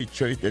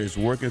church that is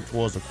working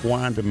towards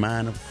acquiring the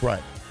mind of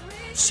Christ.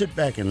 Sit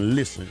back and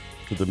listen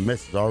to the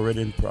message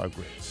already in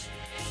progress.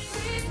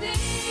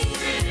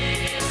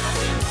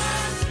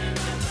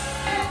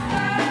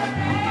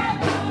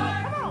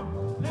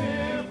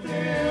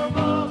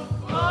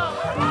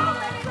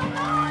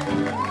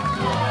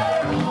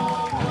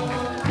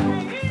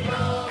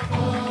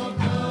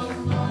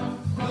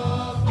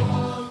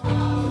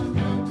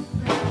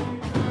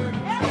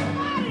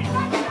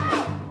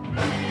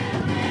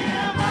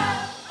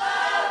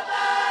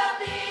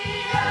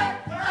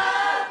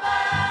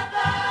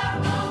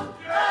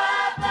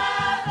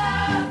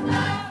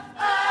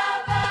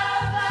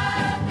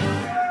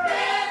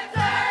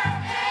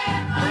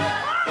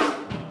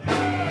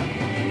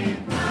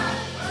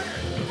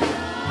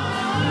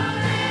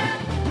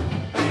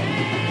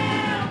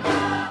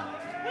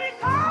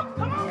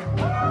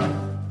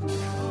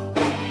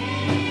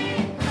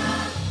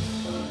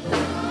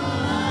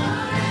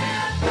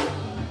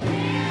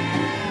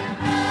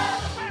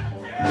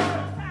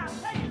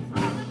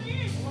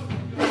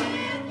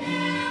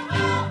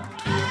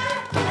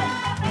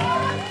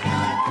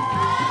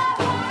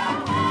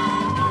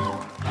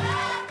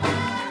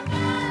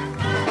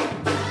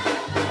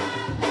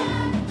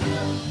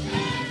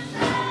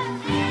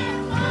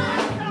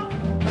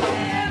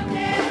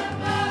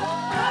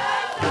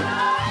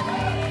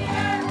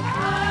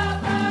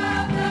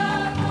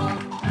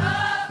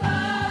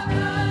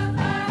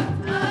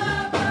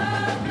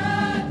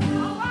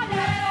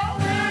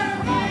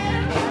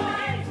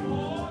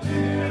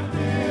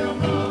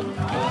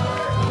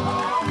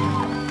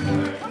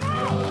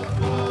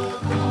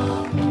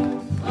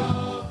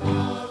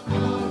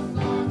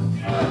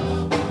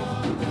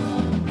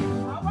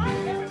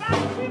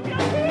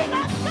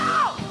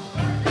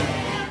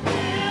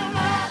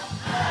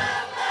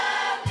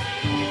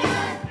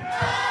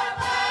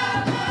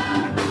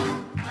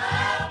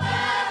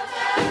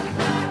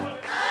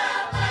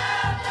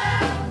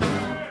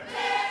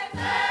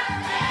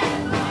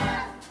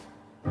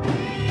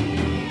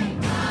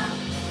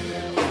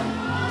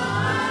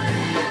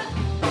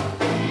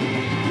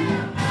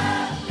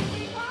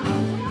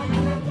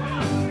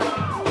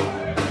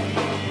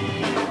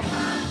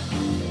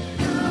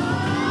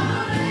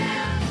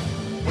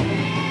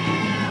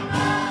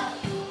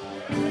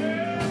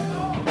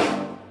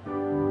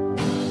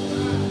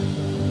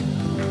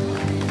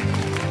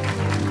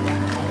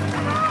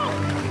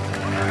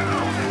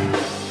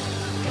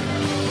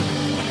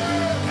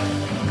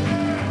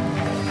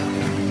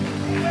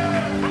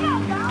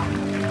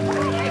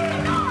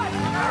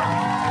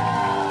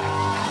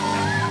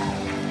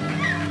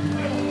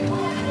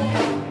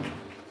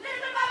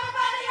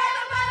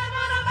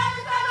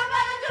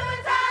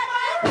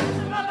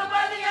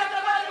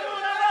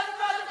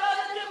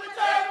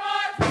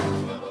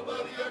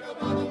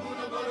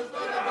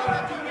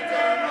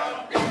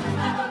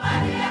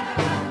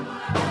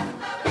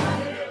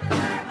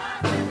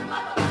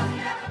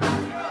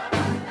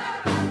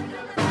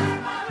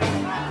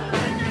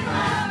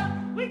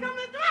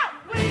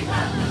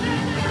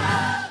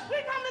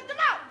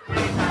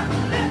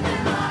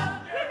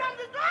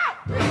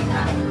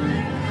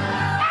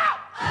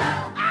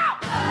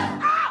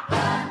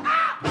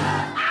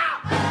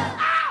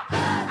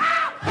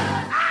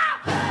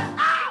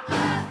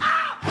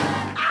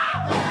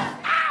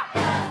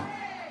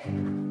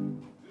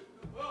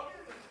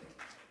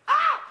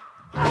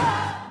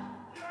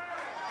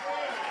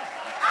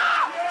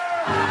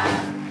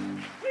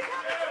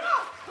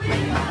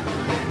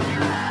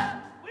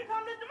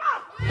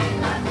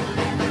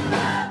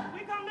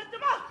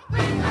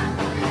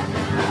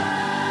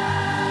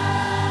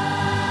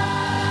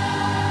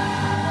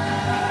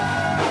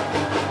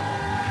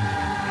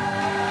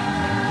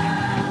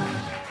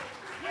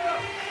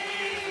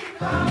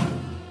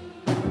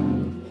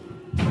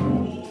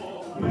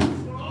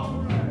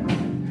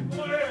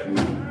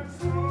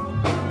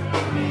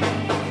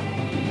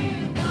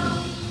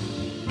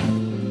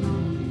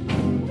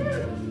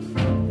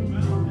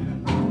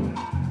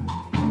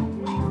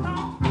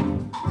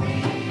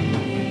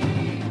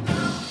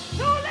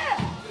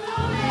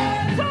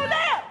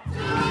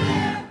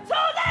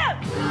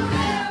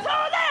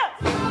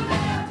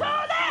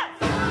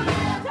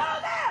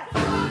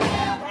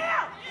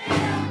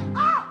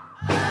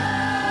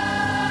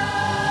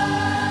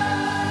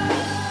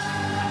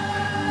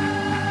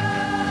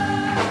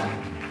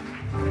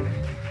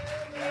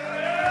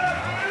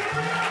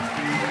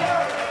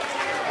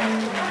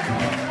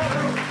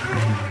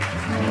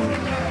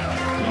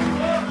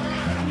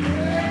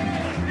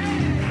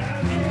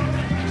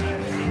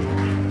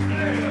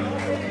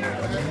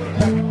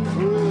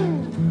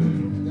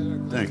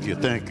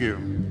 Thank you.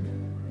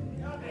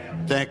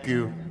 Thank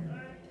you.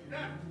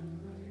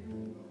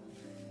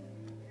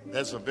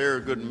 That's a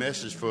very good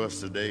message for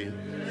us today.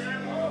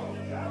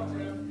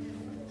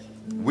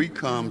 We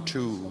come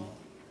to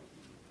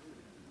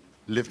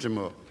lift him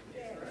up.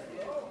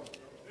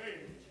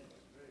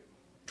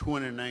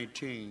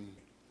 2019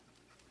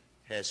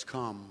 has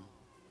come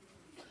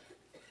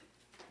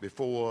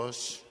before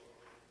us,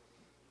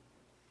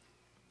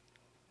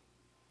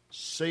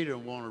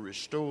 Satan want to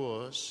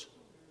restore us.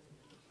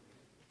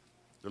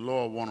 The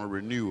Lord want to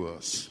renew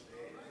us.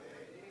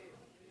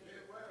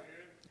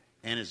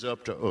 And it's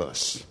up to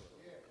us.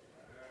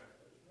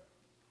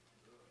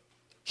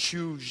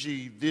 Choose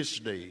ye this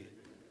day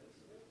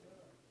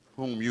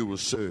whom you will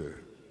serve.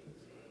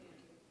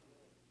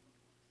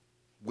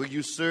 Will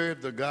you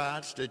serve the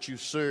gods that you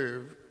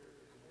serve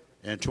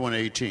in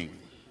 2018?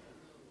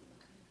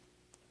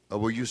 Or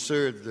will you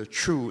serve the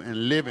true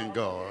and living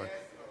God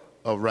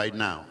of right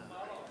now?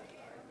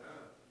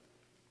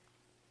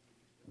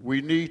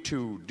 We need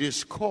to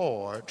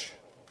discard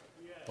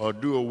or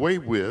do away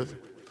with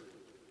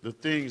the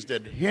things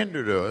that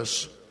hindered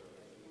us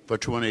for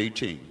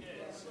 2018.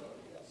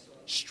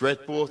 Stretch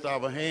forth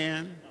our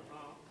hand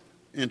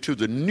into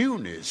the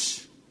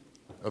newness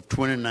of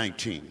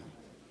 2019.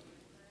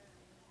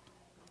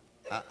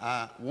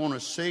 I want to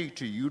say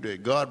to you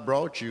that God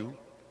brought you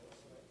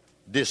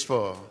this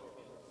far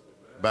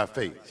by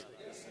faith,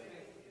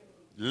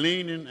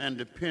 leaning and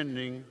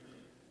depending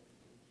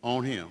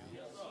on Him.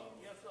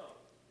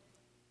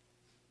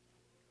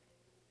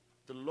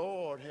 The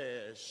Lord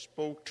has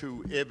spoke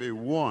to every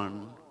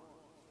one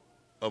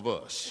of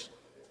us,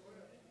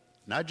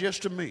 not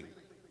just to me.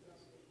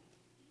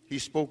 He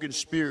spoke in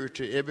spirit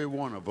to every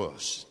one of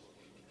us.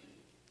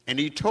 And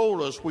He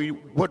told us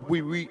what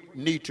we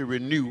need to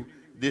renew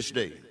this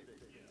day.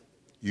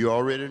 You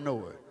already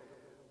know it.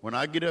 When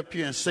I get up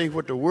here and say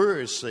what the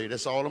words say,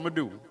 that's all I'm going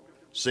to do.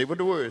 Say what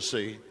the words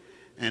say,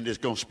 and it's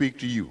going to speak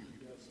to you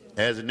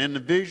as an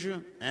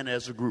individual and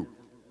as a group.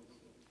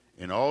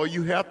 And all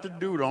you have to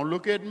do, don't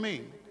look at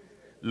me,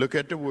 look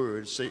at the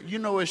word. Say, you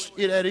know,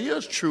 that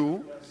is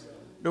true.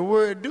 The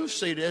word do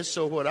say that,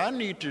 so what I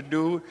need to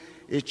do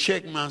is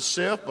check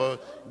myself or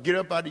get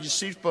up out of your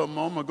seat for a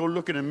moment, go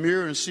look in the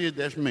mirror and see if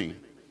that's me.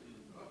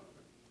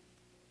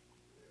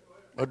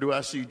 Or do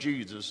I see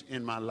Jesus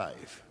in my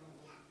life?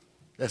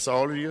 That's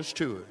all it is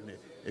to it.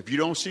 If you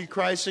don't see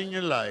Christ in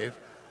your life,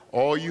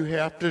 all you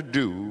have to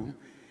do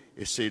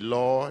is say,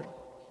 Lord,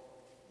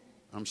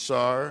 I'm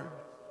sorry.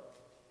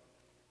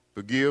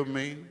 Forgive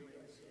me.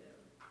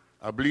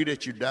 I believe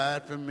that you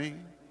died for me.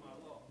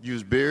 You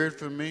was buried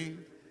for me.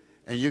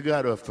 And you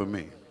got up for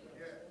me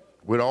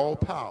with all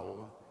power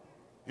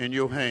in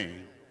your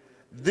hand.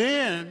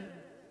 Then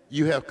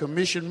you have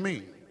commissioned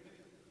me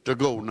to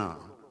go now,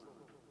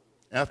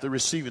 after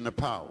receiving the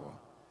power,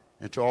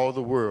 into all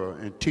the world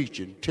and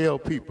teaching, tell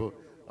people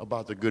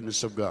about the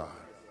goodness of God.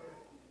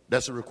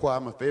 That's a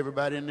requirement for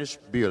everybody in this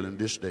building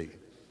this day,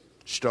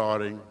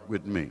 starting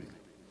with me.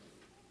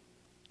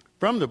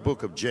 From the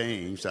book of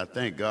James, I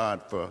thank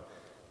God for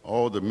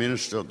all the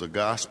ministers of the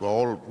gospel,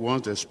 all the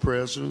ones that's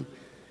present.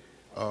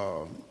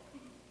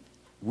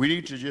 We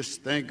need to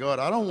just thank God.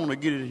 I don't want to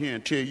get in here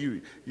and tell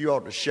you, you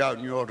ought to shout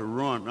and you ought to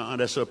run.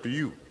 That's up to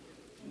you.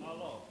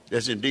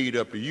 That's indeed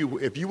up to you.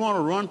 If you want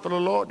to run for the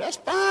Lord, that's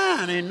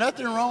fine. Ain't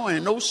nothing wrong.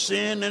 Ain't no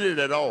sin in it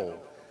at all.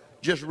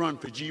 Just run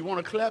for Jesus. You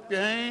want to clap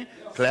your hand?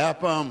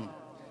 Clap them.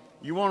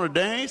 You want to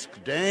dance?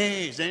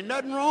 Dance. Ain't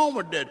nothing wrong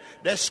with that.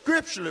 That's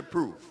scripturally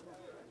proof.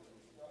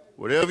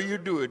 Whatever you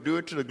do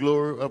it to the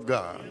glory of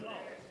God.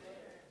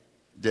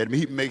 That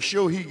He make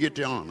sure He get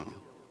the honor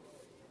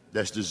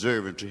that's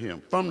deserving to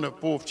Him. From the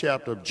 4th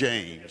chapter of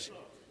James,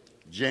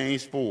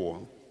 James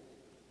 4,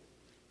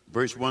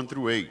 verse 1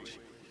 through 8.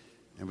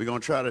 And we're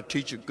going to try to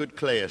teach a good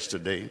class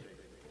today.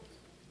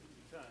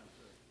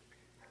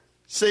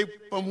 Say,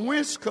 from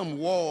whence come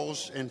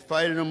wars and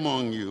fighting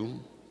among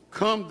you?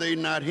 Come they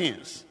not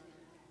hence?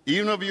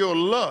 Even of your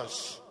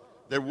lusts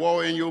that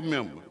war in your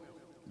member.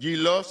 Ye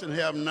lust and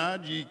have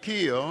not, ye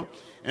kill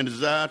and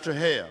desire to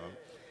have,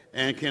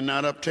 and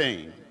cannot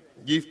obtain.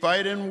 Ye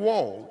fight and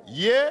war,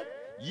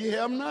 yet ye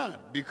have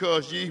not,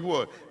 because ye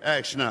what?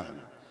 Ask not.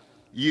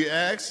 Ye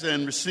ask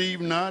and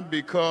receive not,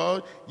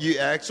 because ye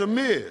ask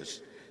amiss,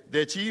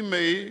 that ye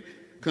may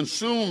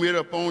consume it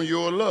upon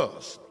your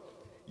lust.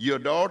 Ye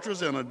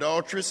adulterers and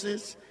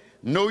adulteresses,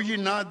 know ye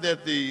not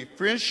that the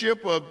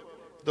friendship of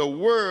the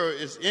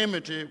world is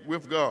enmity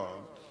with God?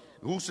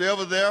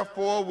 Whosoever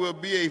therefore will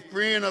be a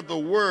friend of the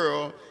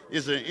world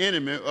is an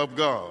enemy of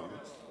God.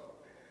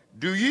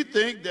 Do ye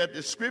think that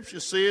the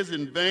scripture says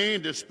in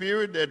vain, the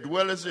spirit that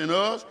dwelleth in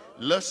us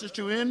lusteth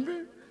to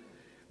envy?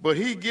 But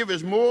he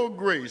giveth more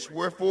grace,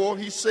 wherefore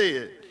he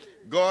said,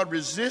 God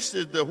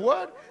resisteth the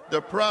what?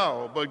 The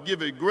proud, but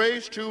giveth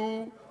grace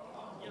to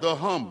the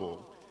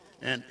humble.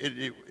 And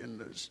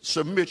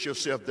submit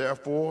yourself,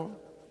 therefore,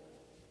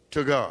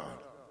 to God.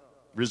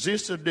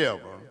 Resist the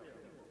devil,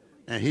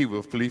 and he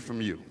will flee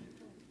from you.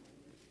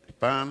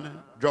 Finally,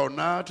 draw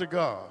nigh to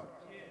God,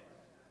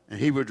 and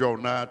he will draw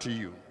nigh to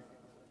you.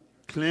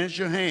 Cleanse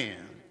your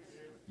hands,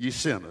 ye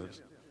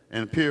sinners,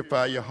 and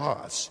purify your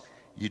hearts,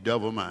 ye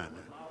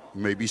double-minded.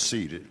 You may be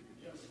seated.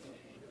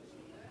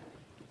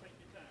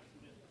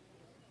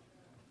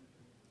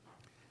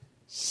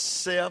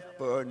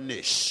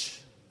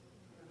 Self-furnish.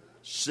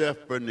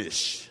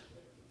 Self-furnish.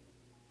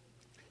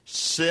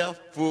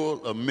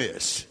 Self-full of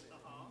mess.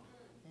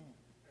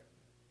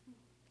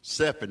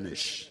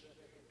 Self-furnish.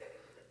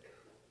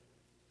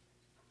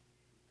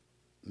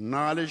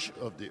 knowledge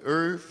of the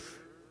earth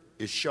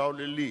is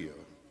shortly lived,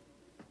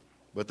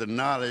 but the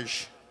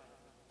knowledge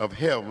of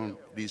heaven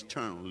is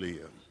eternal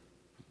live.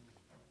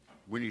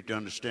 We need to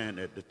understand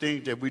that the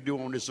things that we do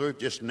on this earth,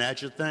 just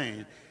natural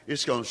things,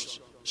 it's going to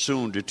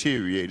soon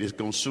deteriorate. It's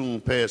going to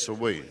soon pass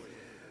away.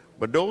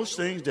 But those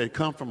things that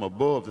come from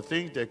above, the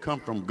things that come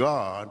from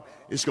God,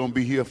 it's going to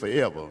be here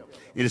forever.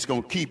 And it's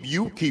going to keep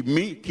you, keep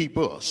me, keep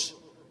us.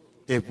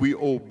 If we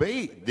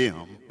obey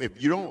them,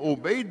 if you don't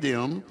obey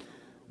them,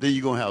 then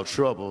you're going to have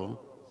trouble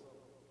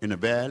in the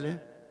valley,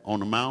 on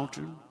the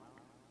mountain.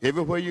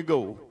 Everywhere you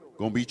go,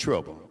 going to be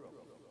trouble.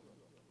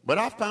 But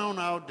I found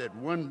out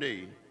one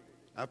day,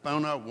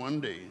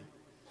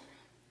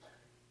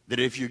 that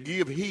if you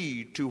give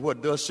heed to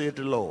what thus said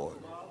the Lord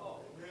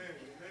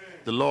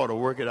will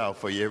work it out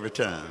for you every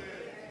time.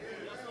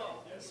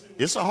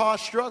 It's a hard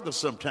struggle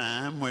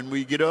sometimes when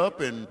we get up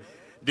and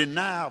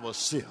deny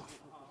ourselves.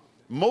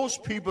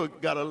 Most people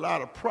got a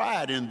lot of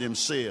pride in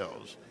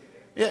themselves.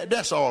 Yeah,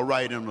 that's all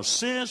right in a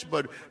sense,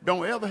 but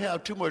don't ever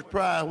have too much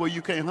pride where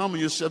you can't humble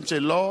yourself and say,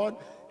 Lord,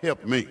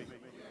 help me.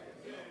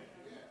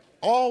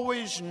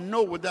 Always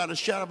know without a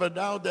shadow of a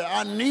doubt that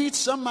I need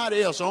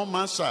somebody else on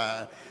my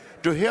side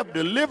to help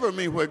deliver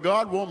me where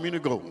God wants me to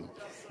go.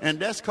 And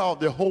that's called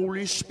the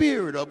Holy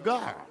Spirit of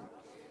God.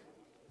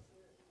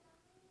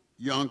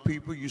 Young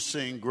people, you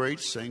sing great,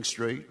 sing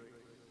straight.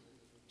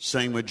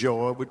 Sing with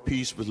joy, with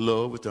peace, with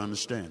love, with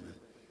understanding.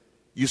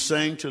 You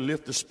sing to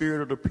lift the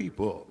spirit of the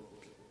people up.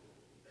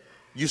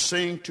 You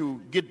sing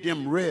to get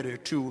them ready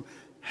to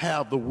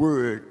have the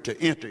word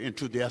to enter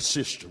into their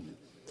system.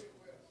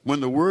 When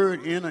the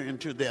word enter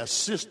into their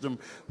system,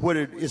 what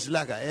it is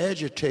like an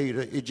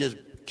agitator, it just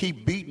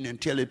keep beating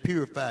until it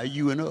purifies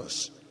you and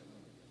us.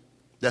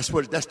 That's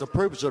the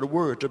purpose of the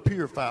word, to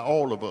purify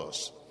all of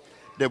us.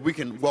 That we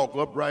can walk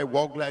upright,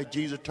 walk like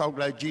Jesus, talk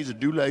like Jesus,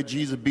 do like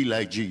Jesus, be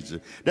like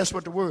Jesus. That's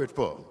what the word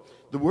for.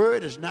 The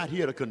word is not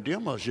here to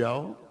condemn us,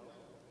 y'all.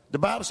 The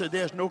Bible says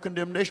there's no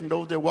condemnation to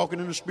those that are walking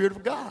in the Spirit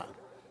of God.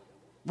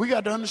 We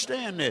got to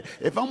understand that.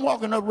 If I'm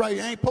walking upright,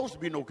 there ain't supposed to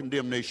be no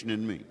condemnation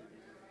in me.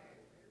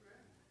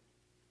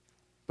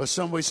 But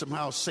some way,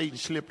 somehow, Satan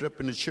slipped up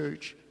in the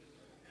church.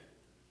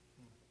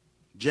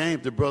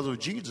 James, the brother of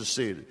Jesus,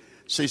 said it.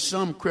 Say,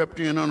 some crept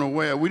in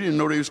unaware. We didn't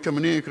know they was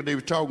coming in because they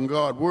were talking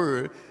God's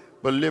word,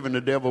 but living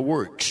the devil's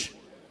works.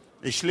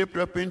 They slipped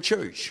up in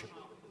church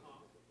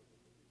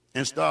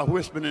and started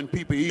whispering in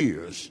people's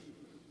ears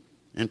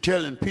and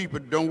telling people,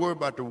 don't worry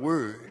about the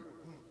word.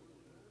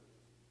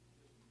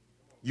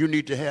 You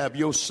need to have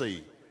your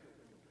say.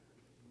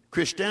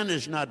 Christianity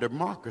is not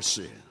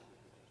democracy.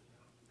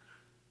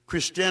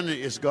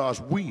 Christianity is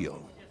God's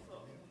will.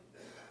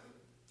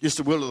 It's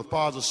the will of the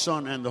Father,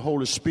 Son, and the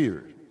Holy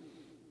Spirit.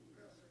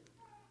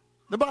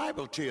 The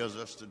Bible tells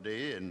us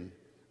today, and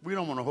we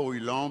don't want to hold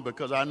you long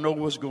because I know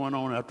what's going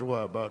on after a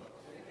while, but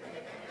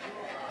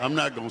I'm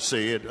not going to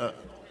say it. But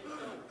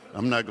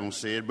I'm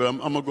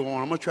going to go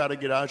on. I'm going to try to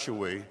get out your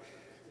way.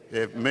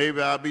 If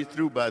maybe I'll be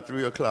through by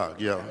 3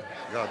 o'clock. Yeah,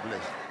 God bless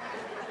you.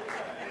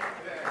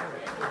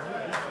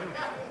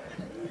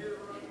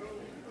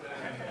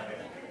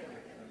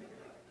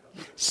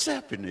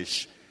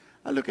 Selfishness.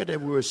 I look at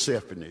that word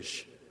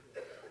selfishness.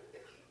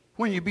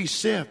 When you be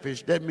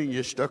selfish, that means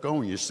you're stuck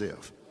on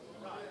yourself.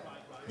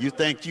 You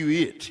think you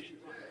it.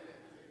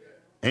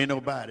 Ain't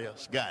nobody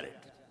else got it.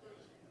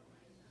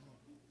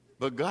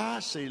 But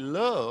God say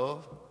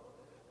love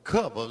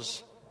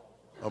covers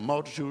a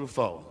multitude of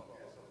faults.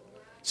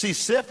 See,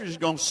 selfishness is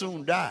going to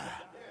soon die.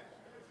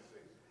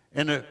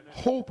 And the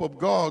hope of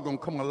God going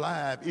to come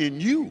alive in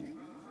you.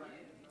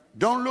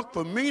 Don't look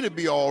for me to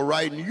be all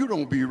right and you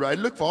don't be right.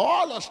 Look for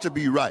all us to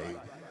be right.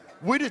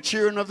 We're the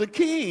children of the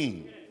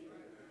King.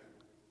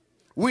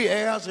 We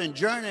heirs and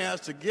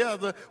journeyers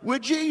together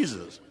with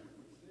Jesus.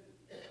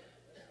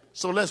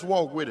 So let's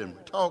walk with him,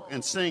 talk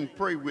and sing,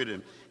 pray with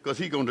him, because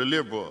he's going to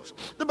deliver us.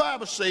 The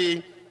Bible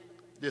says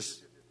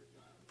this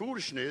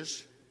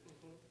foolishness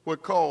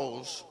would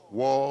cause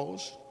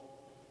wars,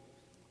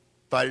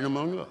 fighting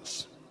among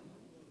us.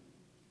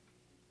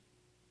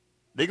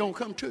 They're going to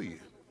come to you.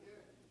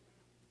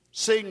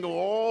 Satan will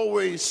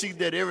always see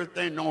that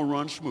everything don't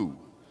run smooth.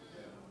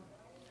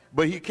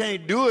 But he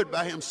can't do it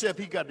by himself.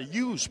 He got to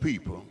use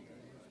people.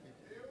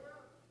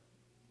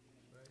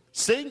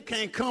 Satan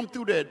can't come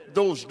through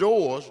those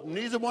doors,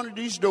 neither one of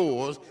these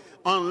doors,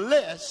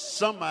 unless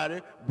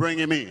somebody bring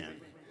him in.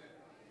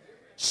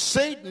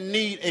 Satan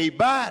need a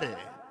body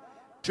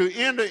to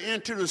enter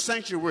into the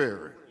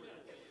sanctuary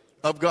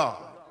of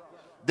God.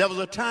 There was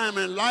a time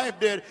in life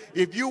that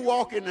if you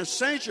walk in the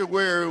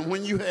sanctuary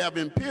when you have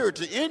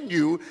impurity in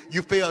you,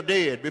 you fell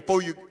dead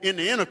before you in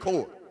the inner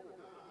court.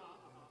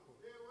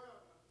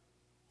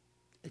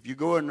 If you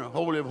go in the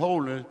Holy of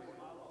Holies,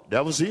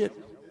 that was it.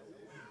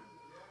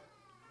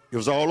 It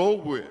was all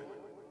over with.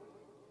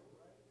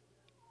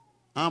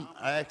 I'm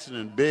asking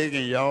and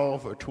begging y'all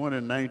for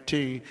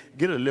 2019,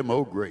 get a little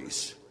more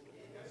grace.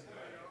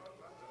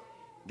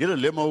 Get a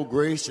little more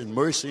grace and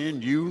mercy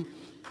in you,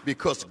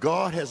 because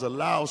God has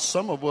allowed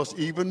some of us,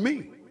 even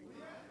me,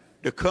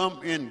 to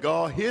come in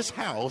God, his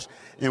house,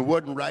 and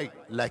wasn't right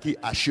like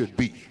I should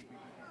be.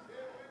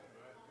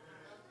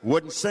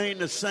 Wasn't saying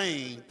the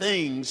same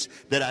things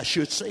that I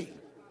should say.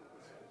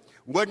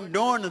 Wasn't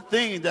doing the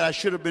things that I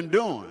should have been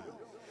doing.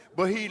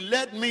 But he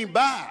let me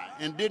by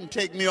and didn't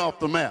take me off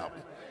the map.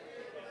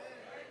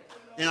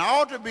 And I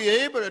ought to be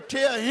able to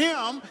tell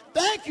him,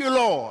 thank you,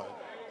 Lord.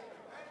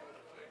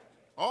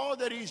 All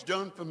that he's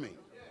done for me.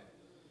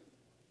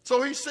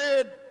 So he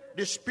said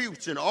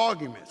disputes and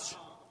arguments,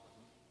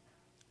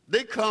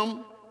 they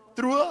come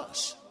through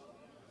us.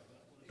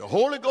 The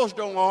Holy Ghost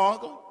don't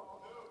argue.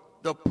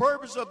 The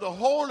purpose of the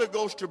Holy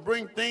Ghost to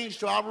bring things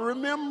to our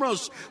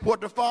remembrance,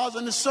 what the Father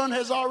and the Son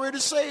has already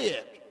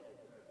said.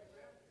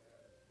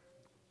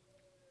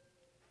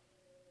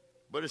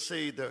 But it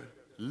says the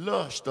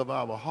lust of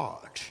our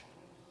heart,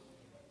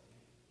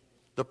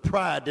 the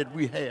pride that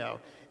we have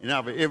in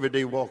our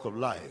everyday walk of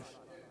life,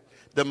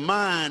 the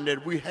mind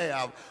that we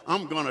have,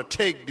 I'm going to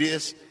take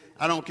this,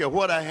 I don't care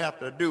what I have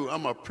to do,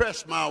 I'm going to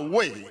press my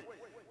way,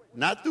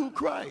 not through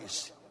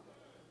Christ,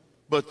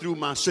 but through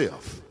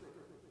myself.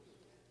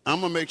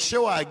 I'm going to make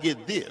sure I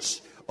get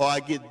this or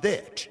I get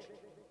that.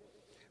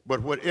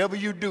 But whatever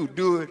you do,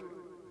 do it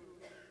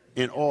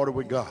in order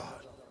with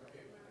God.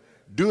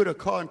 Do it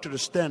according to the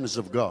standards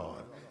of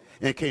God,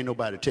 and can't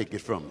nobody take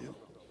it from you.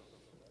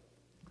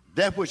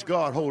 That which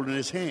God holds in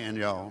his hand,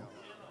 y'all,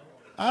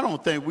 I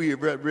don't think we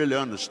really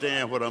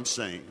understand what I'm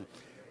saying.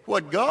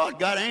 What God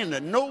got ain't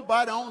that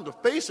nobody on the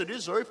face of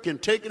this earth can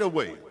take it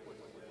away.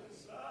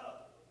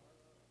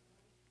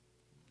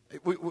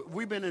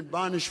 We've been in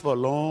bondage for a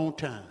long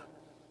time.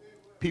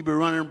 People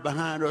running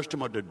behind us talking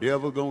about the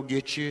devil gonna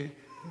get you,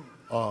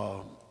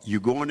 you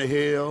going to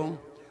hell.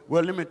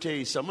 Well, let me tell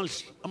you something.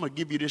 I'm gonna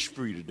give you this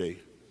free today.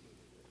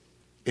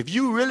 If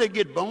you really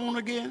get born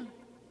again,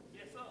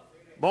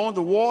 born of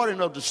the water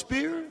and of the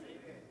Spirit,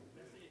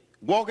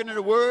 walking in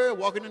the Word,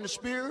 walking in the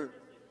Spirit,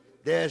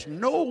 there's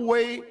no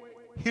way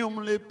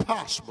humanly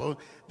possible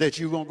that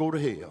you're gonna go to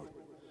hell.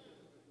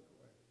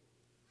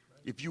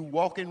 If you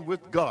walking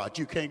with God,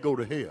 you can't go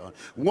to hell.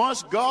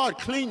 Once God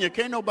clean you,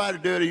 can't nobody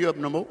dirty you up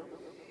no more.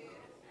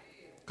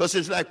 Because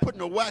it's like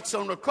putting a wax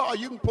on a car.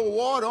 You can pour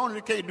water on it,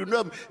 it can't do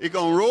nothing. It's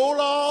going to roll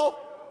off,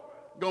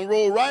 going to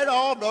roll right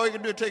off. All you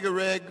can do is take a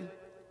rag,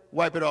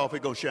 wipe it off,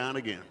 it's going to shine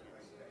again.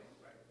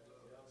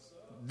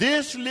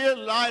 This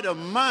little light of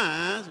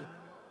mine,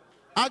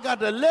 I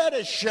got to let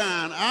it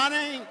shine.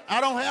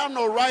 I don't have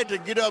no right to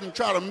get up and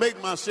try to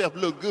make myself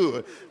look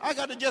good. I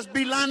got to just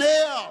be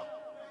Lionel.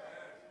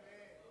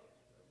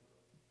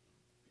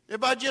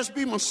 If I just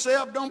be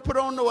myself, don't put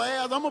on no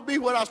airs, I'm going to be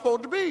what I'm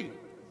supposed to be.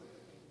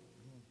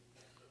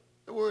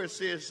 The word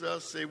says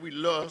say we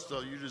lust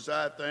or you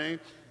desire things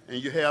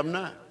and you have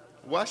not.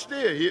 Watch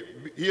there.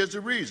 Here's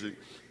the reason.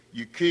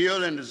 You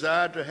kill and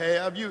desire to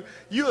have.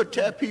 You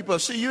attack people.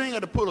 See, you ain't got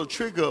to pull a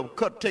trigger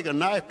or take a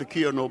knife to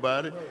kill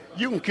nobody.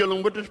 You can kill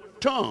them with the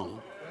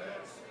tongue.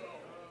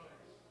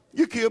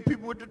 You kill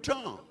people with the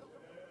tongue.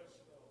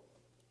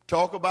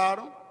 Talk about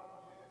them.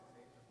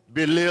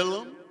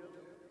 Belittle them.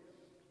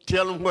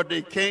 Tell them what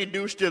they can't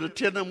do instead of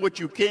telling them what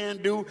you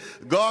can do.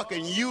 God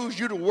can use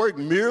you to work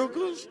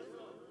miracles.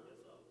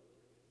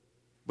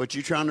 But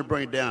you're trying to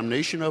bring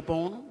damnation up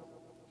on them.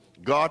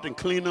 God can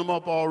clean them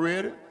up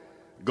already.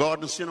 God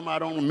can send them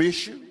out on a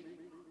mission.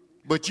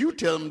 But you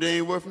tell them they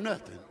ain't worth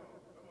nothing.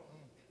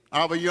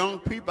 Our young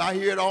people, I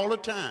hear it all the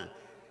time.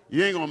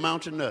 You ain't going to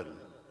amount to nothing.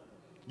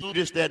 You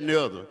this, that, and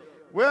the other.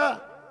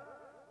 Well,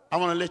 I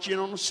want to let you in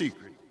on a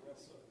secret.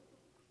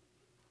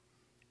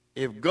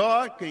 If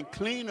God can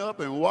clean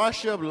up and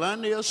wash up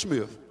Lionel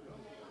Smith,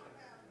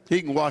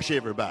 he can wash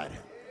everybody.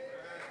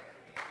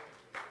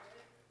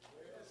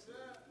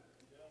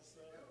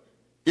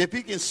 If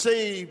he can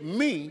save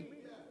me,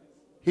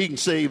 he can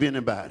save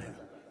anybody.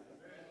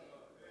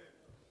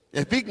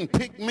 If he can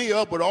pick me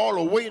up with all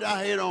the weight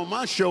I had on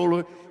my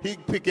shoulder, he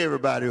can pick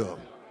everybody up.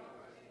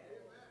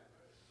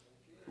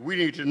 We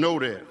need to know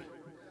that.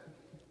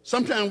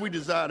 Sometimes we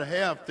desire to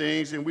have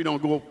things and we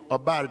don't go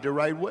about it the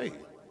right way.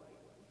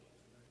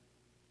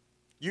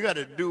 You got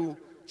to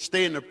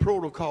stay in the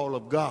protocol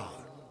of God.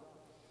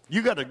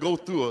 You got to go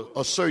through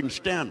a certain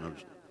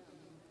standard.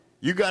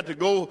 You got to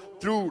go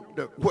through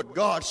what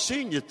God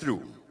sent you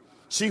through.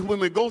 See, when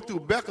we go through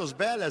Becker's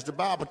Valley, as the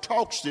Bible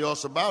talks to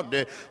us about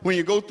that, when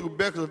you go through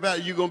Becker's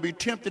Valley, you're going to be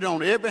tempted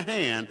on every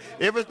hand.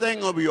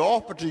 Everything going to be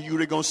offered to you.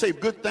 They're going to say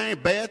good things,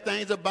 bad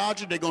things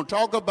about you. They're going to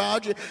talk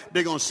about you.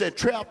 They're going to set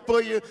trap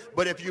for you.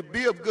 But if you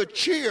be of good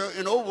cheer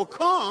and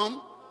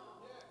overcome,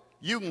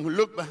 you can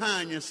look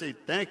behind you and say,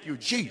 thank you,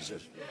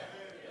 Jesus,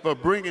 for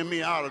bringing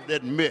me out of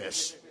that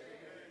mess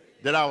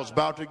that I was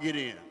about to get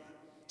in.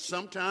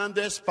 Sometimes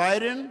there's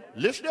fighting.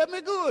 Listen at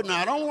me good.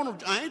 Now,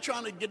 I ain't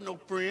trying to get no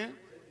friend.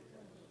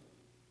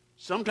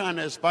 Sometimes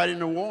there's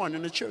fighting and warring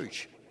in the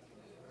church.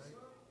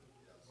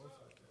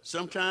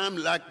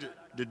 Sometimes, like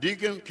the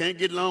deacon can't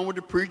get along with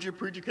the preacher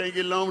can't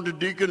get along with the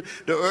deacon,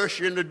 the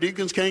usher and the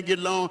deacons can't get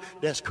along.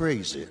 That's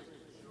crazy.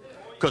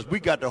 Because we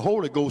got the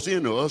Holy Ghost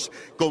in us,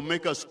 go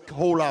make us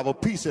hold our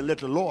peace and let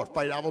the Lord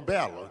fight our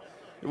battle.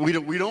 We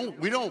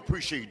don't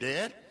appreciate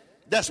that.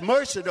 That's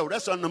mercy, though.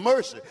 That's under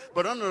mercy.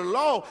 But under the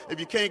law, if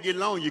you can't get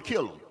along, you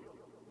kill them.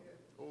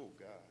 Oh,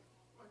 God.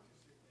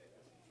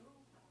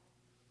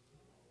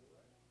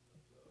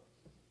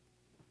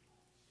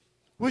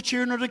 We're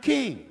children of the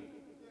King.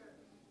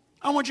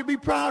 I want you to be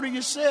proud of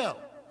yourself.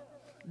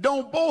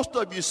 Don't boast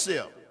of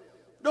yourself.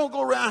 Don't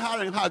go around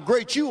hollering how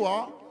great you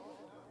are.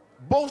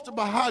 Boast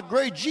about how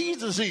great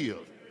Jesus is.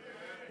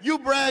 You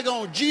brag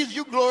on Jesus,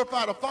 you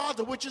glorify the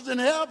Father which is in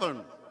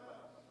heaven.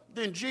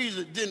 Then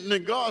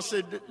God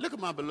said, look at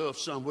my beloved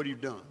son, what he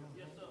done.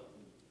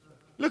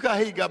 Look how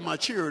he got my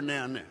children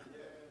down there.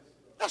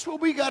 That's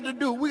what we got to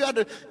do. We got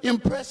to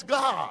impress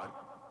God.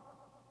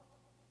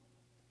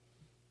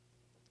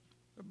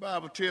 The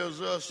Bible tells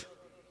us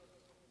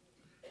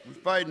we're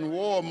fighting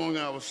war among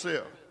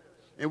ourselves,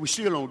 and we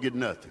still don't get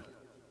nothing.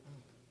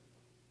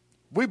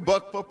 We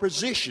buck for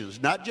positions,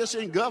 not just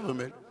in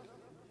government,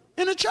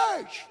 in the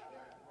church.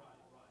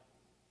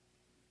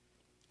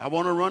 I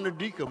want to run the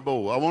deacon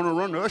bowl. I want to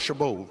run the usher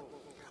bowl.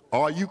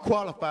 Are you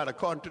qualified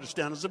according to the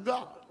standards of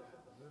God?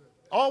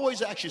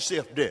 Always ask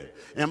yourself that.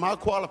 Am I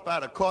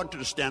qualified according to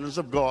the standards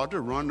of God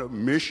to run the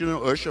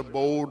missionary usher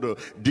bowl, the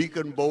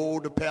deacon bowl,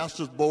 the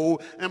pastor's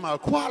bowl? Am I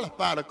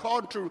qualified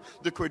according to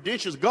the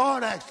credentials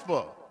God asked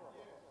for?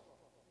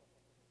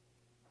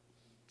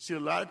 See, a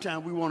lot of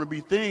times we want to be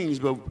things,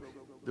 but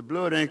the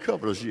blood ain't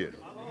covered us yet.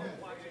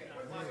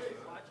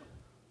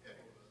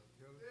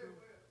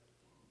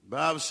 The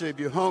Bible says, if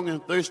you're hungry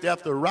and thirsty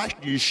after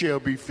righteousness, you shall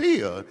be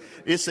filled.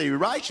 It's a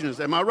righteousness,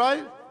 am I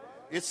right?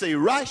 It's a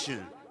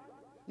righteousness.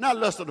 Not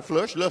lust of the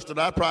flesh, lust of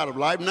thy pride of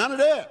life, none of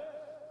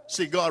that.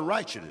 See, God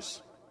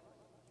righteousness.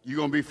 You're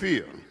going to be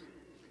filled.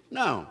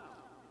 Now,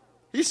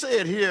 he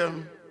said here,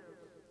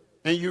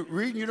 and you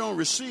read, you don't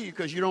receive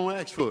because you don't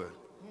ask for it.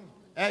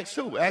 Ask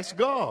who? Ask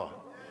God.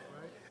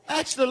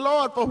 Ask the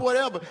Lord for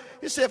whatever.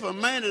 He said, if a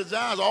man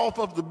desires off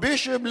of the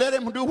bishop, let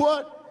him do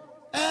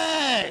what?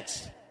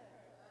 Ask.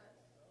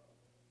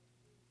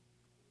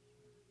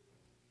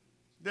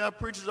 There are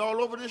preachers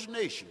all over this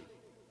nation.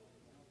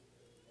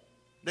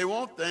 They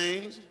want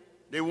things.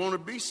 They want to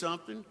be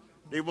something.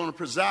 They want to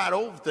preside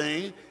over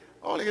things.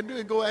 All they can do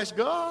is go ask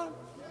God.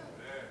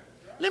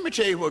 Let me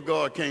tell you what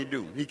God can't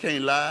do. He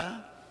can't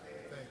lie.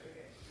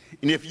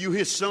 And if you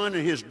his son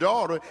and his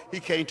daughter, he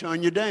can't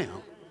turn you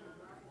down.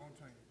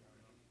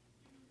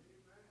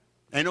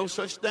 Ain't no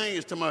such thing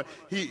as tomorrow.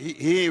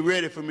 He ain't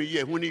ready for me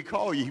yet. When he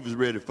called you, he was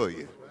ready for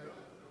you.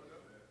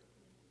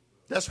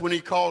 That's when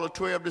he called the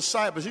 12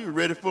 disciples. He was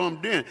ready for them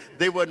then.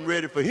 They wasn't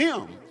ready for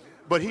him.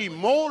 But he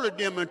molded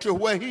them into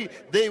where he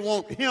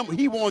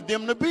wanted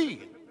them to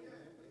be.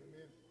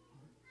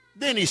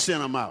 Then he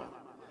sent them out.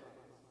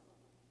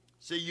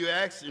 See, you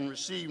ask and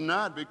receive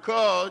not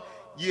because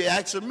you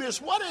ask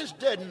amiss. What is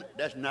that?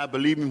 That's not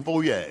believing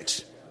before you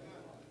ask.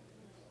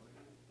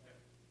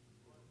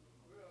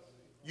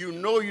 You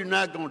know you're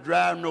not going to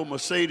drive no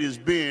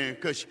Mercedes-Benz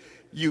because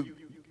you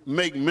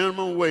make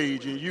minimum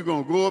wage and you're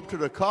going to go up to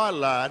the car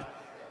lot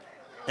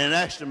and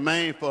ask the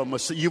man for a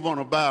Mercedes. You want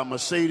to buy a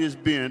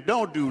Mercedes-Benz.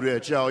 Don't do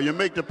that, y'all. You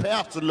make the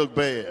pastor look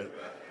bad.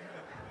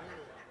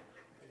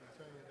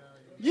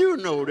 You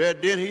know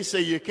that. Then he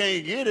say you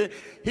can't get it.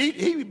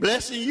 He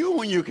blessing you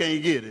when you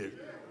can't get it.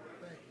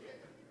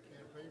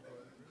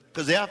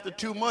 Because after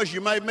 2 months,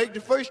 you might make the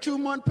first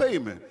 2-month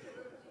payment.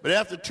 But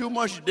after 2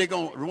 months, they're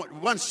going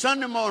one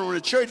Sunday morning when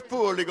the church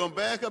full, they're going to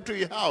back up to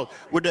your house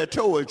with that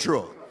tow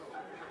truck.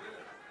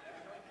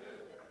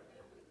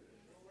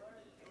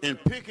 And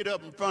pick it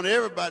up in front of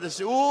everybody and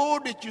say, oh,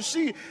 did you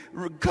see?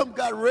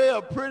 Got a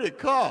real pretty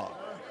car.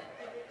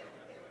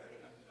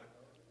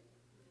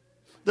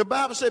 The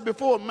Bible said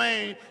before a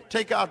man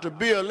take out the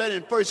bill, let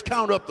him first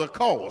count up the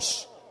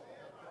cost.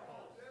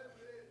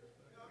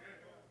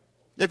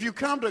 If you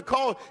count the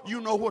cost,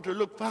 you know what to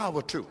look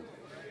forward to.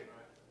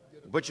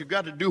 But you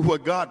got to do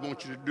what God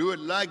wants you to do it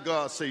like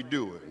God say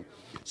do it.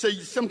 So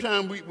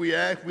sometimes we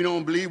ask, we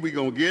don't believe we're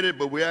going to get it,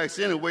 but we ask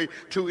anyway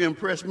to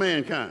impress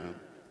mankind.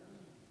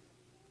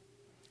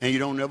 And you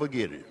don't never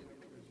get it.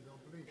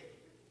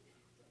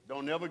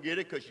 Don't never get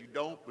it because you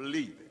don't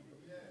believe it.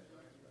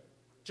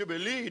 To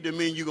believe to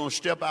mean you're going to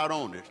step out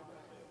on it.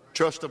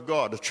 Trust of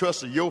God, the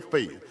trust of your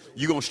faith.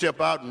 You're going to step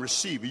out and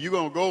receive it. You're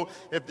going to go,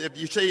 if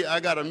you say, I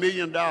got $1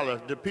 million,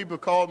 the people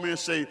call me and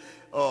say,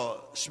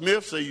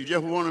 Smith, say you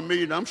just won $1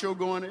 million, I'm sure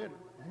going at it.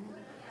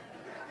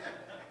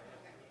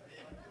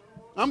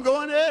 I'm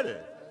going at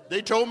it.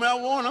 They told me I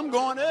won, I'm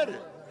going at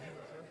it.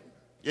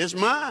 It's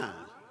mine.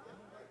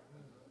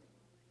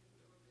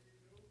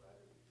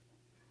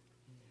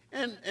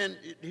 And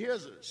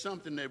here's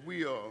something that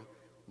we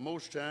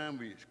most time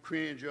we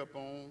cringe up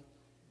on,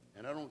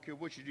 and I don't care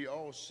what you do,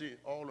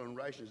 all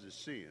unrighteousness is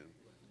sin.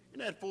 In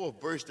that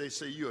 4th verse, they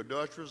say, you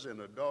adulterers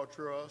and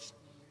adulterers,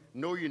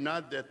 know you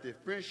not that the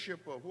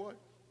friendship of what?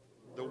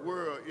 The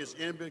world is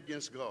envy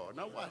against God.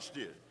 Now watch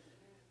this.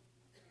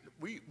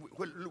 We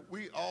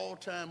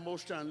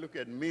most time look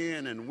at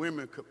men and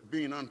women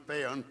being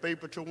unfair,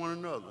 unfaithful to one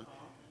another.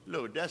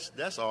 Look,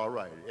 that's all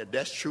right.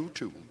 That's true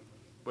too.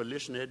 But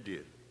listen at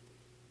this.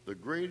 The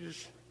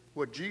greatest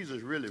what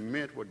Jesus really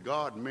meant, what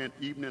God meant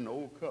even in the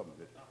old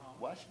covenant.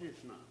 Watch this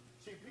now.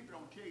 See, people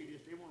don't tell you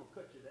this. They want to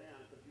cut you down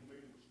because you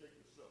made a mistake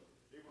or something.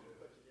 They want to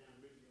cut you down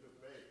and make you look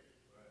bad.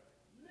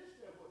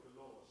 Listen to what the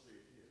Lord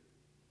said here.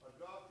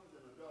 Adulterers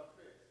and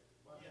adulteress.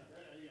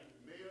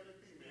 Male and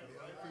female,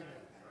 right?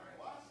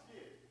 Watch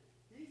this.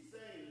 He's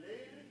saying,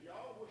 ladies,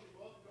 y'all worship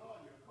other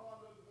God. Your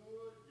car look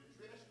good. Your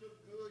dress look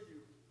good.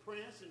 You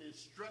prancing and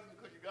strutting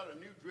because you got a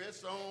new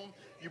dress on.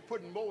 You're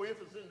putting more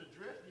emphasis in the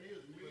dress than you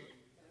is me.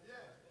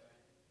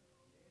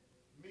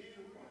 Men,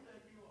 who do you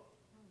think you are?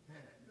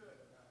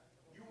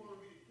 You want to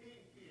be the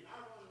king.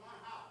 I run my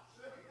house.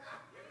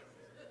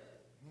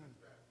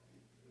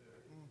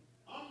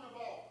 I'm the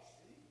boss.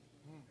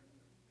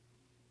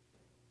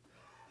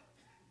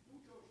 Who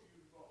told you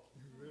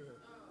you're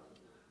the boss?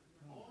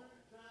 Only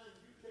time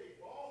you take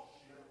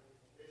bossship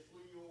is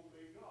when you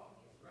obey God.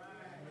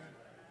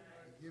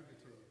 Give it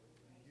to you.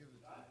 Give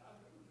it to you. I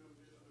remember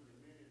this with the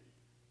men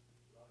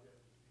out there.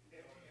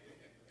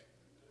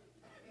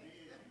 Men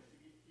used to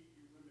keep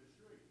you women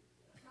straight.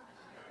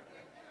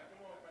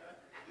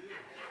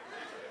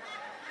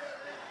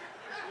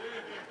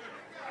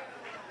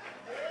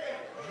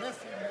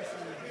 Messy.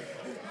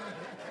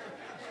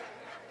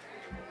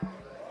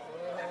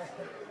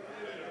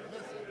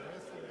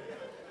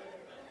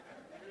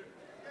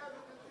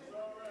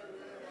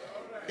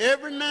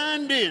 Every now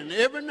and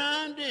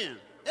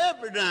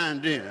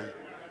then.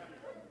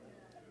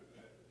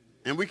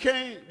 And we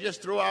can't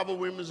just throw our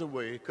women's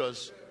away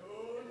because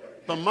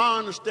from my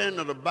understanding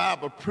of the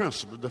Bible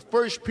principle, the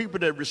first people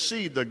that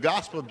received the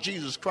gospel of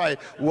Jesus Christ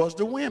was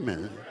the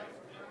women.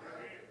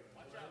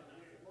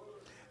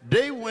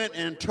 They went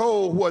and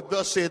told what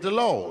thus said the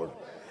Lord.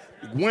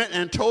 Went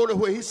and told it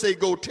where he said,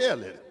 go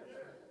tell it.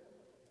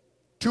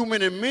 Too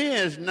many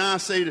men now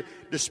say that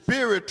the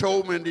Spirit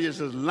told me, and there's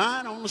a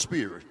line on the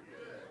Spirit.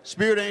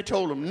 Spirit ain't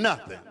told them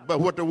nothing but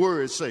what the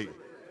words say.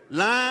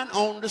 Line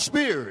on the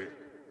Spirit.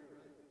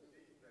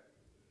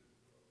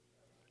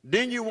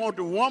 Then you want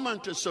the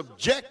woman to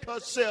subject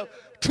herself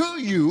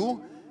to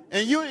you,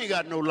 and you ain't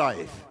got no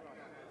life.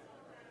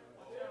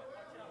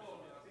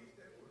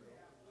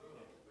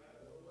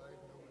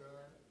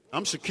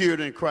 I'm secured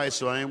in Christ,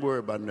 so I ain't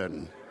worried about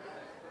nothing.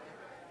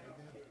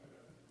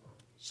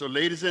 So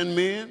ladies and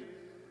men,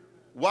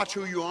 watch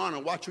who you honor,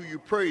 watch who you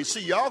praise.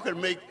 See, y'all can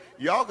make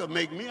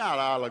me out of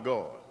Isle of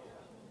God.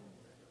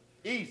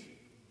 Easy.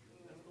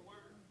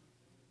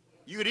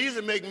 You could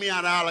easily make me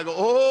out of Isle of God.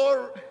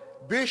 Oh,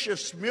 Bishop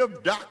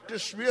Smith, Dr.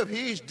 Smith,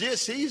 he's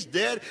this, he's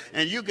that.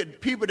 And you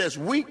get people that's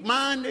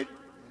weak-minded.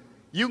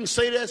 You can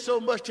say that so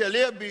much till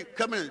they'll be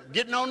coming,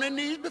 getting on their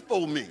knees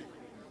before me.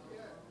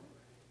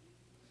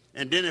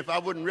 And then if I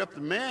wouldn't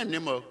reprimand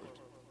them or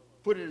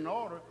put it in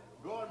order,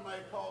 God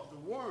might cause the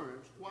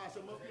worms while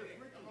I'm up here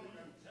preaching to you.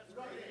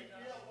 Right.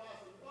 While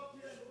I'm up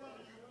here in front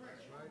of you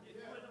preaching. Right.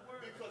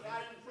 Because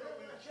I didn't put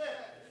them in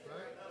check.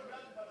 Right. I'm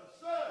nothing but a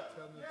son.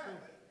 Tell them the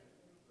truth.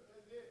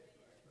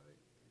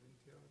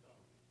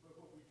 But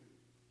what we do,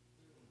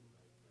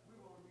 we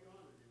want to be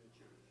honored in the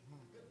church.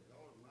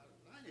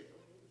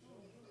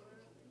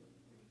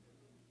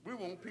 We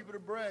want people to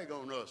brag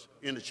on us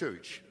in the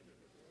church.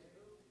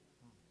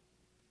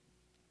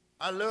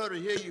 I love to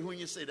hear you when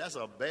you say, that's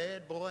a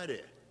bad boy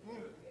there.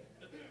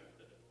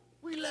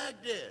 We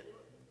like that.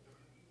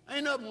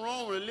 Ain't nothing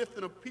wrong with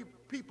lifting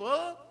people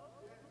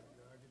up,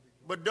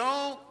 but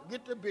don't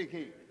get the big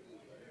head.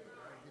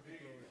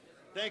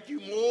 Think you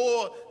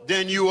more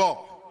than you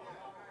are.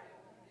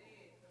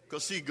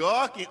 Because see,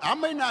 God I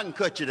may not can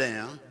cut you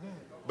down,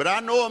 but I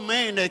know a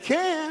man that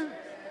can.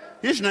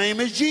 His name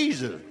is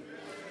Jesus.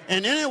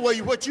 And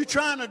anyway, what you're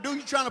trying to do,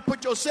 you're trying to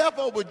put yourself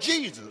over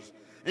Jesus.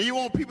 And you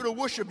want people to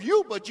worship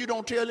you, but you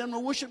don't tell them to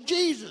worship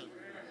Jesus.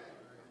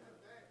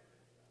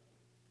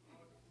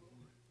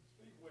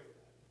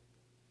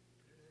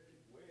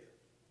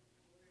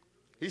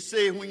 He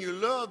said, when you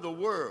love the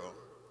world,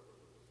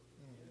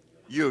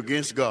 you're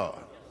against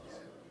God.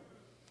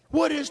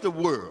 What is the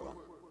world?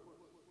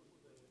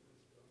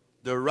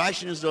 The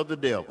righteousness of the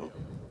devil.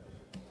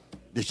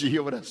 Did you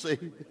hear what I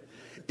said?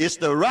 It's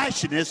the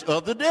righteousness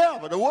of the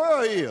devil. The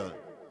world is.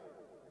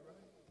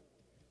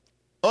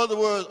 Other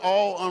words,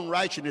 all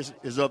unrighteousness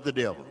is of the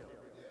devil.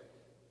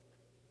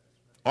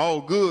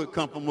 All good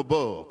come from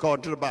above,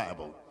 according to the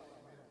Bible.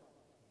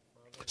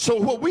 So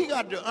what we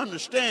got to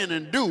understand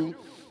and do,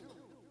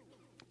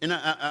 and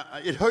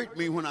it hurt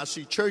me when I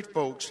see church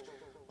folks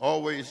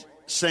always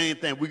saying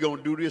things, we're going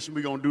to do this and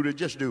we're going to do that.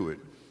 Just do it.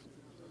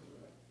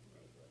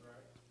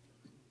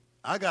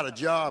 I got a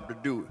job to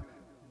do.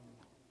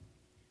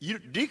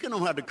 Deacon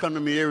don't have to come to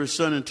me every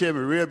Sunday and tell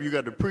me, Reb, you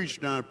got to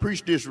preach now,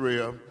 preach this,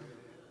 Reb.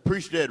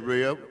 Preach that,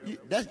 Reb.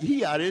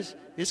 He out his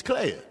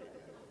class.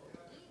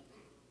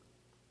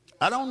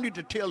 I don't need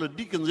to tell the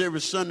deacons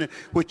every Sunday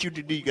what you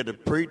do. You got to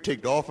pray,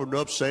 take the offering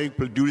up, sing,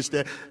 do this,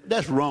 that.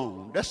 That's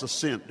wrong. That's a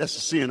sin. That's a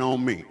sin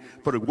on me.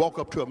 For to walk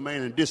up to a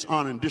man and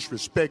dishonor and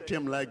disrespect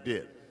him like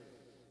that.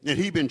 And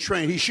he been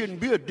trained. He shouldn't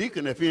be a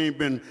deacon if he ain't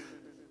been.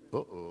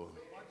 Uh-oh.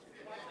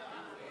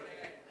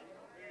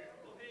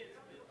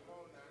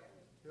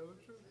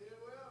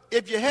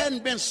 if you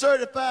hadn't been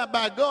certified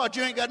by God,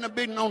 you ain't got no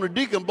business on the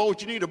deacon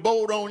boat. You need a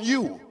boat on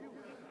you.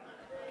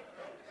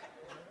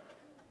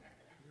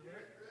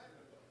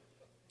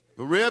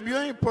 But Reb, you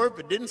ain't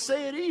perfect. Didn't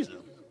say it either.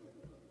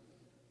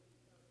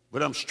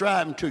 But I'm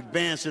striving to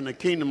advance in the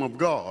kingdom of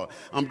God.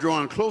 I'm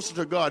drawing closer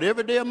to God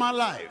every day of my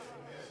life.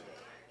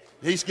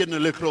 He's getting a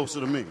little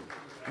closer to me.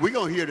 We're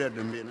going to hear that in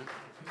a minute.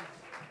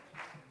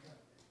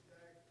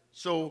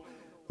 So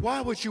why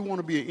would you want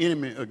to be an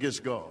enemy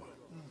against God?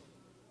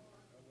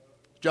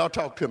 Y'all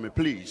talk to me,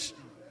 please.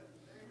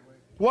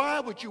 Why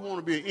would you want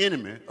to be an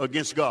enemy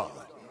against God?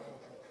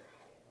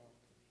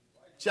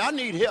 See, I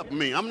need help,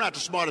 me. I'm not the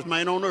smartest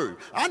man on earth.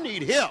 I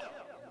need help.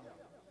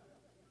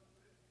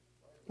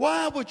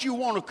 Why would you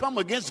want to come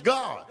against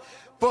God?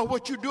 For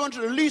what you're doing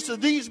to the least of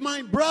these,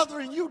 my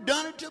brethren, you've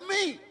done it to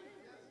me.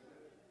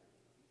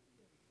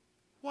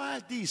 Why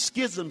are these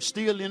schisms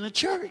still in the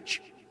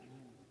church?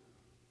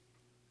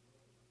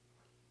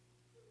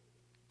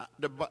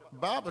 The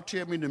Bible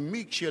tells me the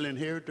meek shall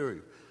inherit the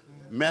earth.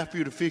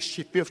 Matthew, the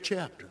fifth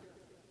chapter.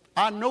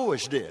 I know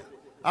it's there.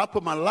 I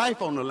put my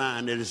life on the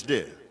line that it's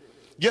there.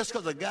 Just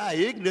because a guy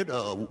ignorant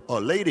or a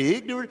lady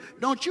ignorant,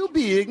 don't you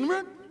be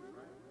ignorant.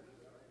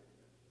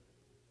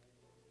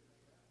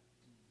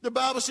 The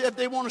Bible says if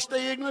they want to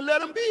stay ignorant, let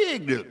them be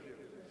ignorant.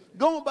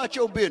 Go on about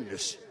your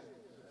business.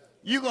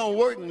 You're going to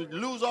work and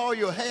lose all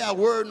your hair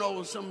worrying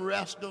over some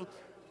rascal,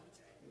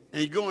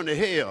 and you're going to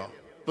hell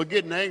for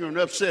getting angry and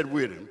upset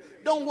with him.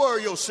 Don't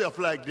worry yourself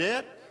like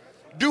that.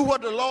 Do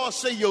what the Lord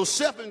say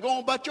yourself and go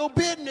on about your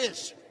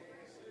business.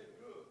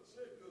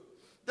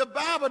 The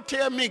Bible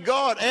tells me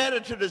God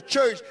added to the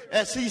church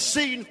as he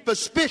seen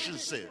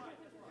suspiciously.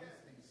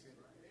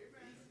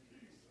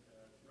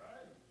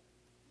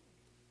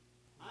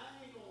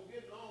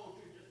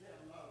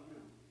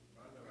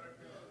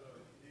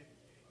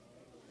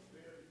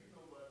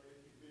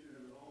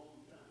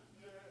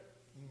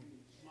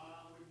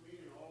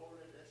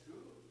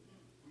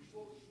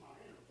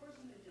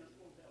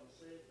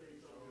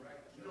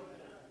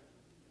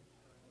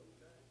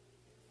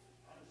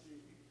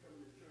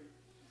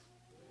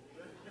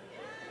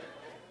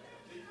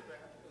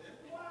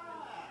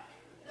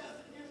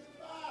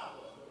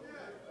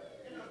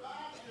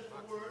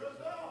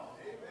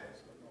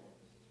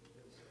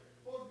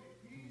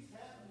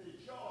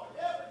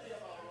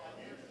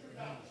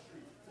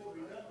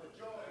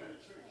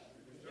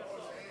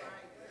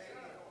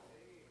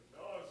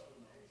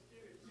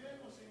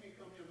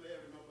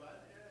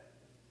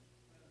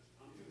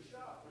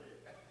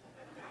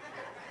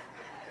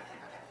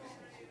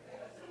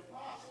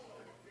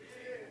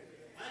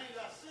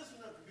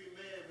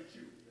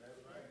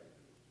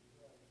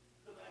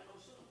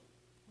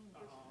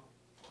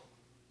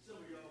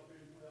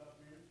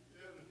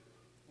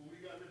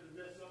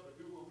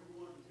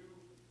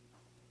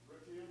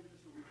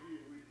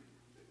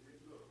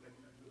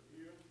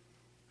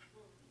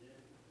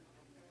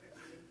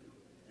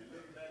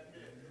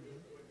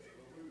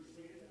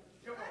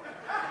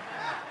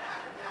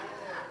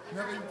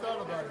 Never even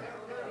thought about it.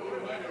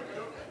 Never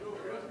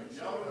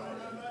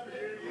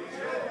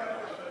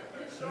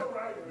thought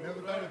about it.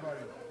 Never thought about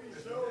it.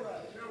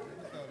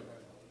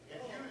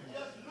 If you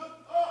just look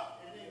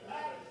up and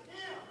acknowledge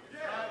him,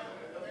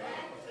 the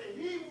Bible says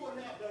he would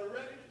have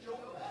directed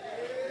your path.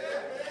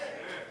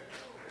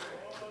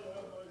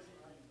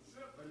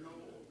 But no,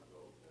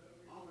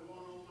 I'm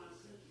going on my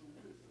sensual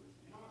wisdom,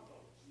 my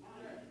thoughts,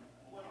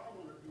 what I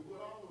want to do,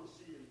 what I want to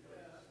see in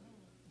place.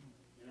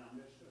 And I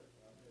messed up.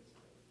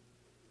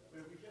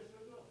 But we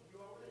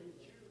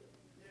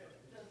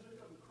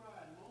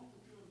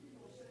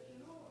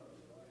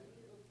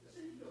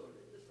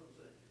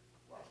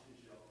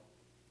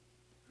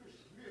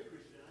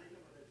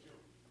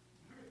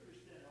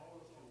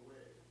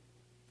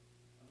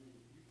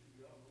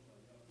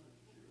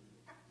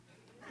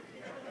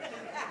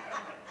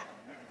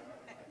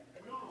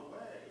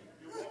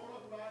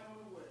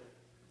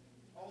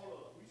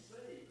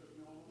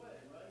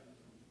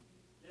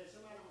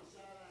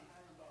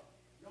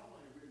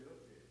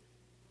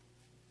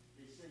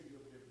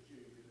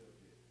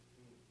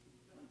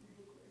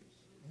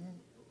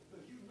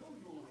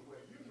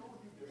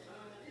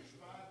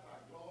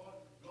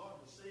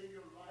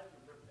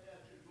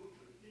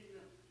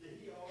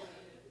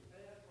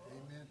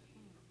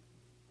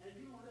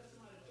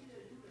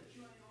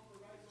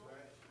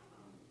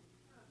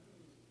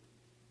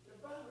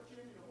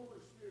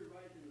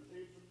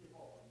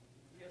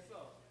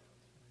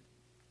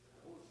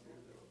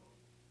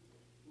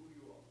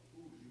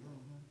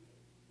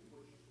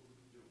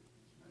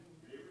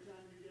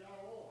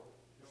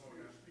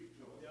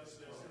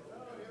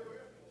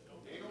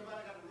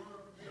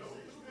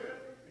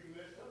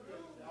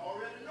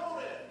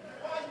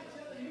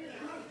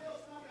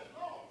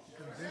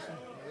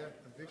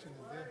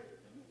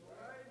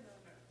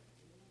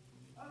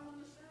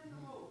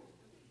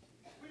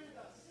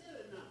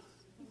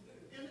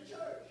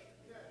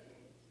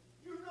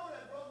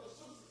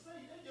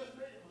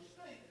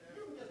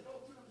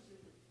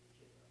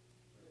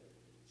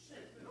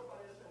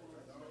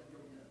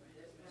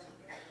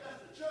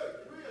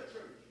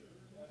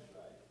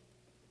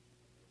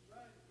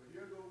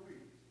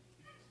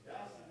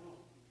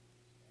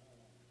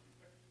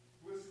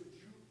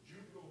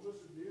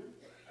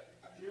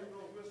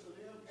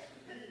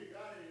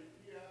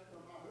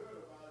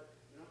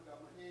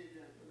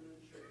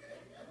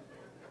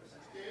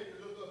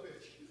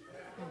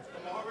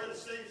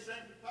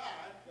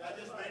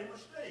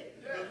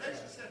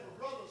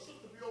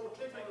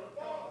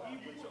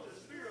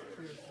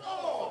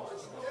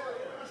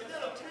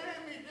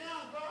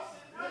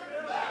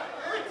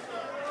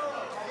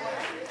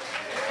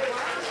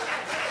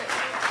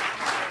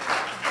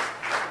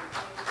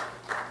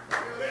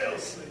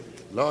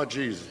Lord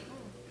Jesus.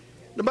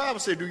 The Bible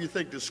said, do you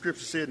think the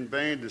scripture said in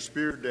vain, the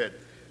spirit that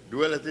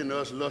dwelleth in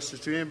us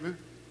lusteth to envy?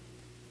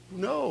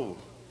 No.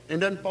 And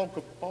nothing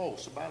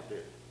false about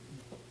that.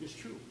 It's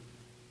true.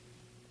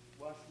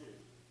 Watch this.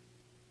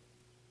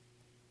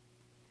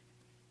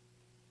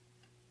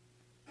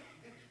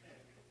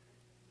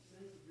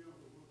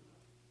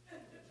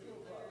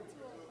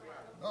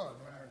 Oh,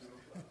 no mercy.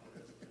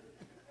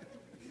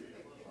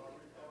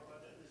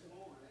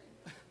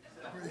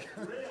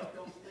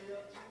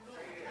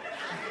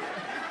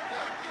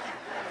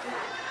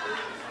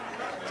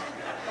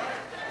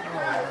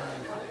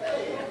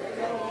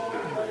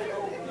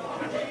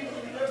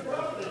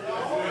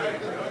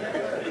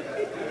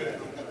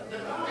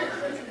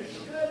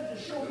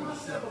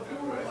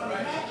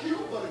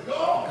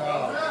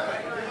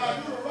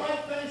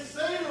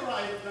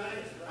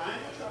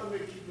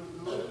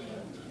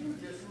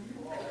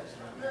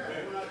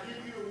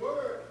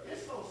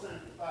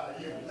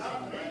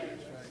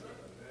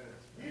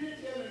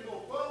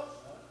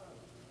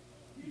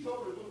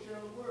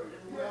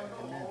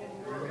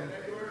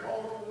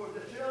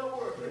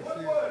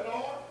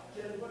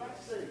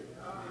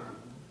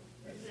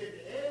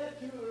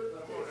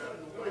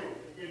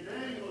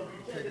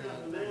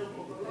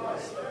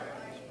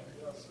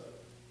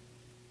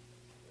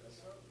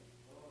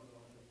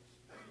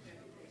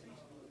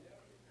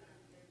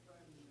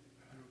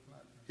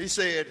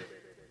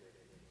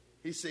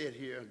 He said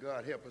here,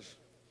 God help us.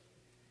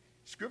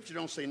 Scripture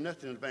don't say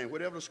nothing in vain.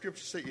 Whatever the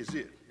scripture say is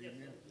it.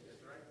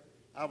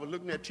 I was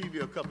looking at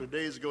TV a couple of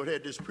days ago. They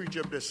had this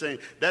preacher up there saying,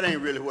 that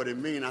ain't really what it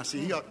means. I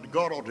said,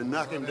 God ought to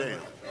knock him down.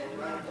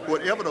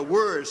 Whatever the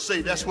words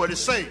say, that's what it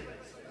say.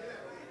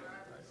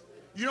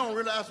 You don't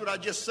realize what I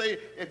just say.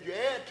 If you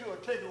add to or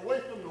take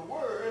away from the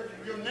word,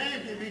 your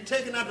name can be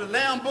taken out of the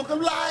Lamb Book of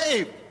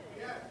Life.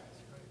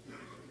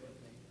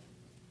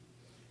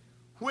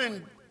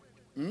 When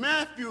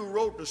Matthew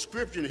wrote the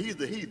scripture, he's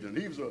the heathen.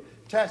 He was a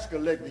tax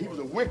collector. He was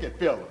a wicked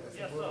fellow.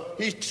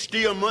 He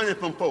steal money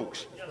from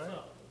folks.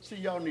 See,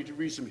 y'all need to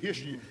read some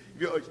history.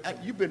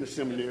 You've been to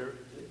seminary.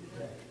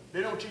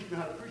 They don't teach me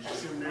how to preach in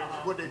seminary.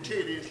 What they tell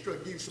you, they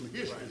instruct, give you some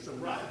history. Some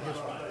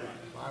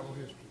Bible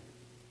history.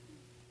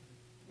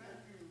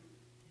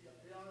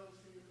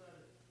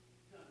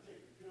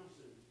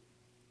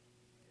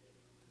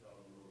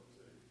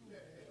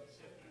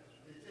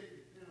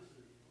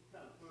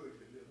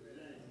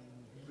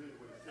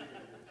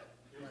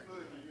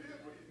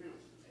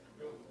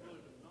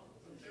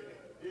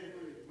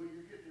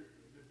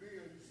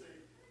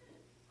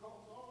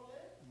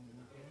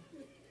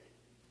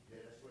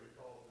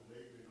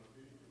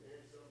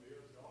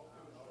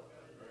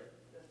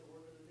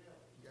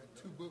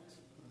 Two books.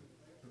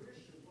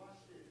 Christians,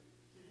 watch this.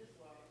 See, this is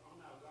why I'm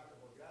not like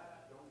a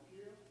guy, don't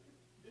care.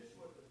 This is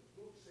what the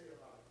book say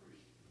about a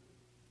Christian.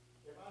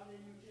 If I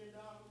need you $10,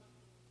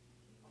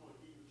 I'm going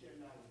to give you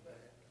 $10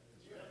 back.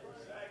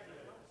 Exactly.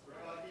 If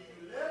I give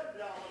you $11,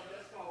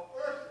 that's called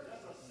earthly.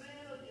 That's a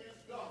sin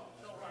against God.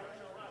 That's right.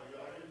 That's right.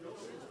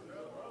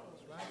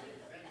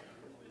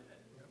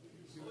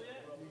 You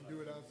can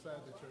do it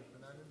outside the church, but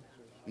not in the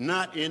church.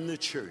 Not in the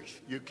church.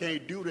 You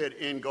can't do that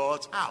in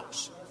God's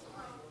house.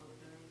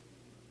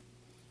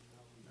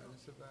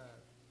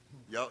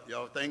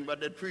 Y'all think about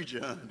that preacher,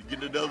 huh?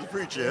 Get another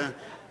preacher, huh?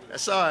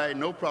 That's all right,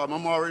 no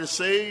problem. I'm already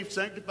saved,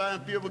 sanctified,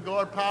 and filled with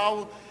God's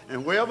power,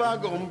 and wherever I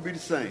go, I'm going to be the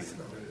same.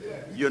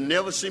 You'll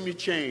never see me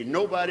change.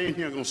 Nobody in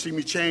here is going to see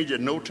me change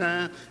at no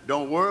time.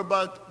 Don't worry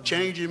about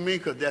changing me,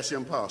 because that's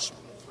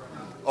impossible.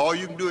 All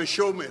you can do is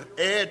show me,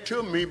 add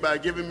to me by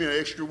giving me an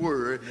extra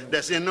word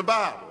that's in the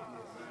Bible.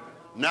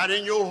 Not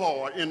in your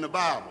heart, in the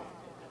Bible.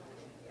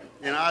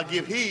 And I'll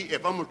give heed.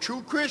 If I'm a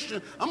true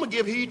Christian, I'm going to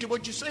give heed to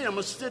what you say. I'm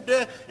going to sit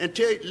there and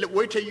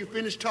wait till you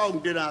finish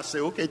talking. Then I'll say,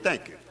 okay,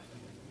 thank you.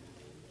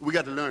 We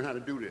got to learn how to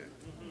do that.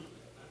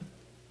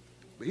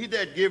 But he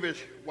that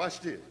giveth, watch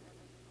this.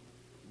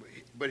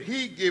 But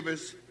he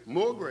giveth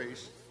more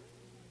grace,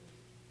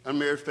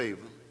 unmerited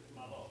favor.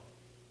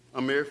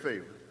 Unmerited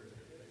favor.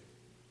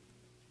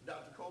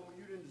 Dr. Coleman,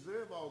 you didn't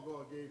deserve all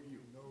God gave you.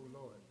 No,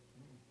 Lord.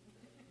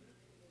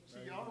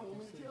 See, y'all don't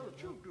want me to tell the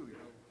truth, do you?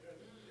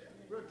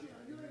 Brother,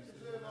 you didn't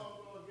deserve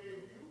all God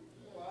gave you.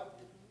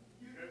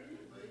 You didn't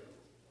need it.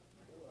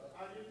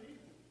 I didn't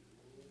need it.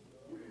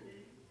 You didn't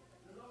need it.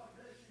 The Lord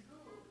bless you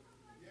good.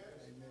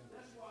 Yes. Amen.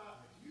 That's why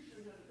you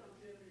shouldn't have to come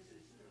tell me and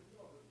say, Slim, you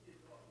ought to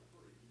give God the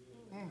praise.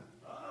 Man,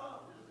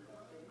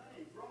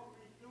 he brought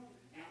me through,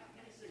 and I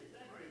can't say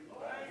thank you,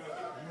 Lord. Thank you.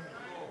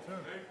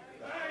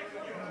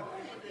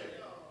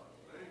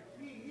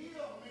 He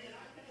healed me, and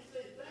I can't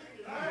say thank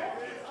you,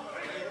 Lord.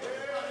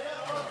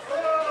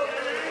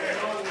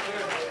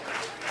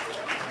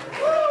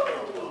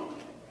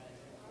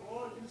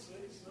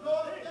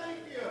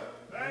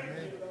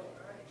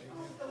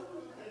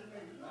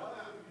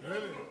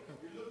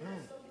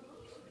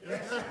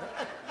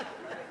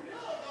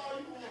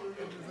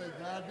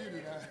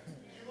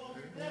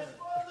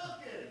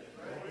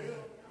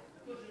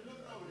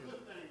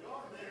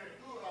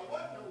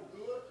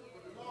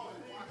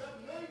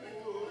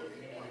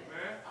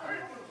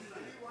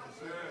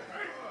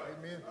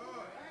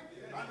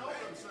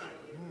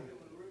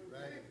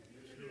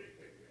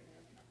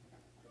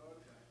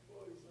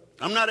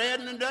 I'm not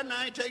adding to nothing.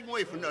 I ain't taking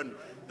away from nothing.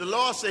 The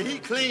Lord said he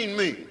cleaned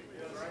me.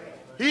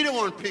 He the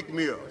one picked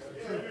me up.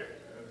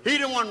 He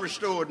the one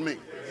restored me.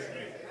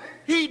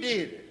 He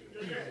did it.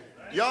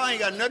 Y'all ain't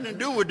got nothing to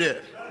do with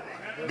that.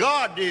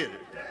 God did it.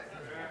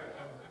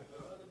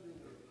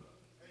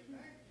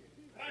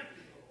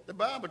 The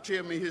Bible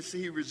tells me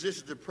he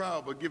resisted the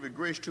proud but giveth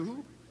grace to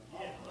who?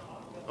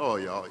 Oh,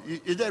 y'all.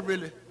 Is that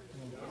really?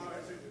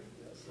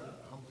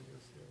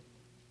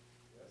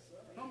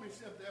 Humble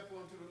yourself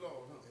therefore unto the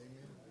Lord, huh?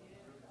 Amen.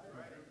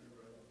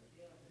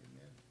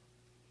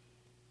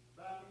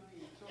 By me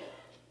being taught,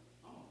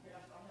 I'm a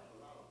pastor. I have a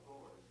lot of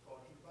authorities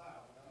called to the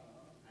Bible. I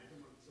ain't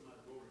talking about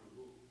somebody go to the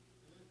book.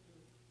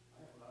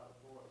 I have a lot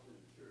of authorities in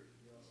the church.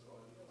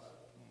 Called to the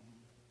Bible.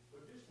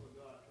 But this is what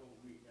God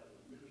told me as a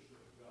minister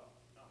of God.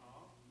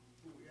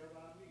 Whoever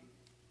I meet,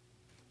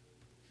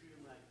 treat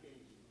them like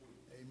kings and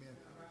queens. Amen.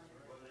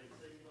 Whether they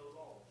say no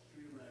law,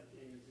 treat them like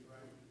kings and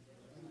queens.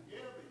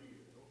 Whoever it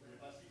is. And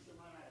if I see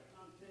somebody I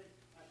contact,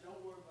 I don't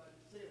worry about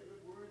it. Say a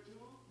good word to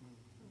them.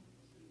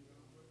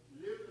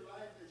 Live the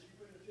life that you're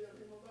going to tell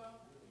him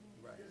about.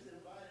 Right. Just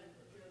invite him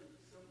to tell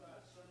somebody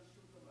Sunday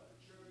school, come by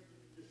the church,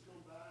 just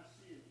come by and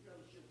see and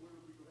fellowship with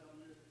him. We go have a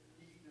little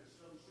eating at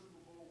some Super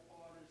Bowl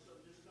party and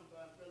something. Just come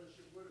by and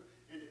fellowship with him.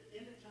 And if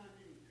anytime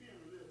you can pin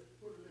a little,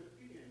 put a little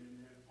pin in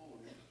there on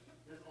him.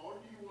 That's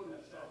all you want to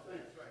start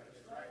saying. That's right.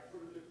 That's right.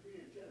 Put a little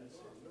pin, tell him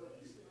God loves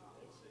you.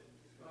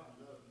 God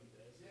loves you.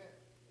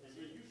 And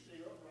then you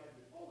stay upright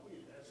before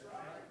him. That's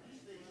right. You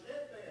stay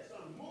steadfast,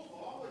 unmovable,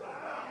 always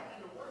abounding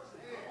in the works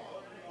of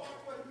God. And watch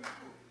what he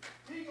do.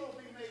 He gonna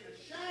be made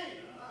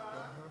ashamed.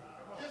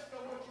 Just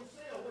for what you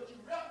say or what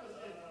you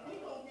represent. He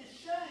gonna get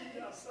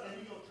shamed, and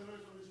he gonna turn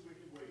from his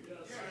wicked ways.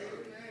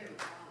 Amen.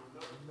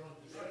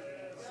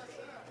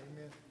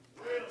 Amen.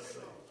 Well,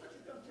 so, what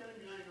you come telling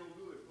me I ain't no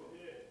good for?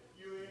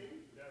 You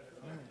ain't.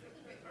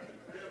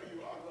 Whatever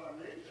you are, God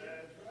made you.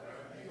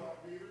 You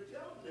ought to be able to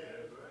tell them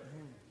that, right?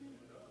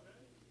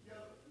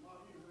 Yeah,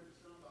 Mark, you heard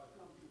something about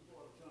coming too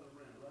far to turn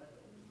around, right?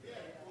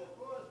 Yeah. Well,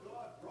 first,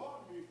 God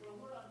brought me from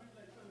where I do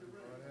that turn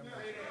around.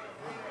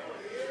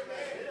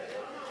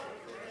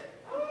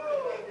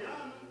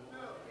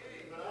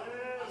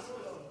 I saw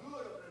some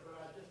good up there, but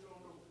I just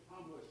don't know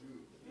how much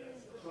good.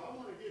 So I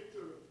want to get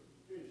to the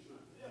finish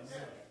line.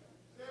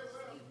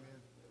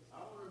 I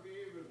want to be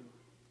able to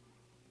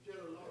tell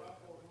the Lord, I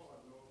fought hard,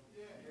 Lord.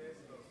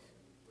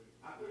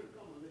 I couldn't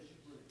come unless you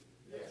bring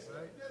me. I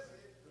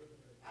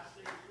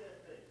stayed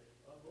steadfast.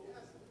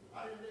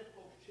 I didn't let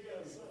folks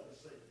tell me what to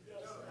say.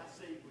 I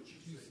say what you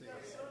say.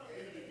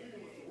 In the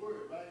beginning was the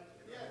word, right?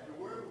 The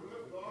word was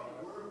with God,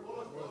 the word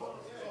was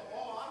God. So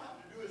all I have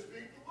to do is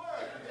speak the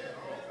word.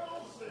 That's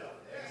all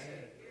self. That's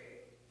it.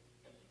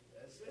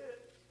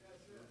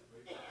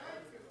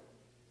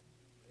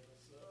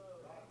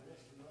 God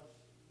blessing us.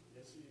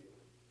 Yes, he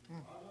is.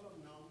 I love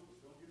numbers.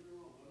 Don't get me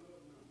wrong. I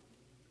love numbers.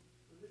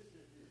 But listen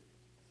to this.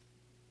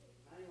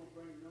 I ain't gonna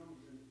bring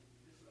numbers in.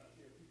 This is what I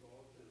tell people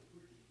all the time.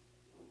 Preaching.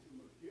 I don't too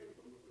much care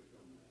from what they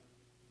come out.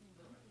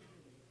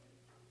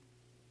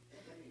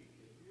 Hey,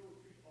 if you don't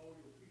treat all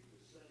your people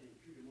the same,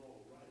 treat them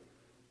all right,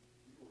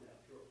 you're gonna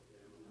have trouble.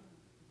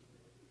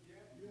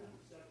 You have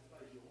to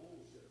sacrifice your own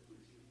self,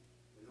 preacher,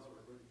 in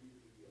order to bring people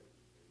together.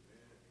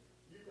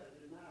 You got to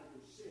deny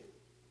yourself.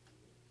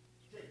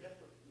 That's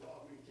what the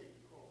law means. Take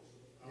the cross.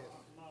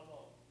 My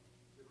law.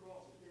 The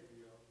cross is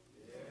heavy, y'all.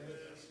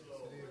 Yes,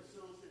 Lord. What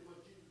son said,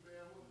 what Jesus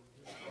bear with?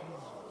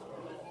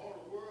 And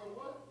all the world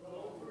what?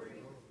 Go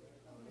free.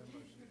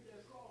 Jesus picked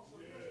that cross.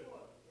 So guess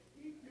what?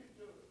 He picked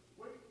the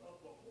weight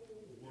of the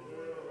whole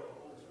world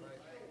on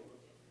his shoulders.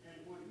 And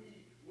when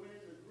he went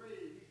in the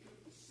grave, he took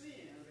the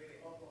sin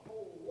of the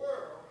whole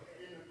world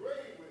in the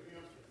grave with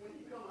him. When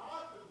he come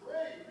out the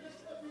grave, this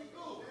will be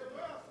good.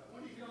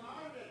 When he come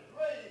out of that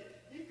grave,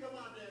 he come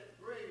out of that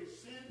grave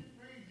sin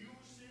free, you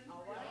sin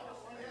free,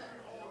 all sin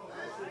free, all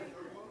sin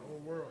free. The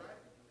whole world.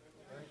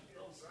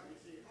 You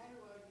say, how do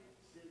I get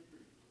sin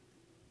free?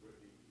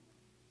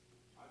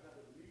 I got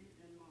to believe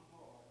in my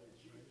heart that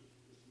Jesus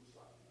is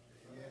Messiah.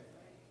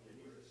 And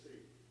he's the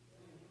Savior.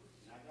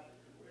 And I got to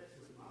confess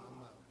with my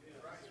mouth. He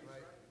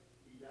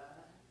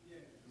died, he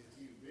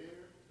was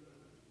buried,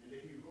 and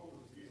then he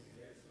rose again.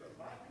 If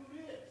I do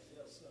this,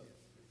 this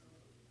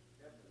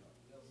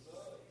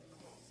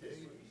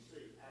is what he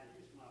said. I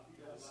kiss my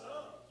feet on my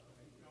life.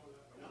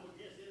 And I'm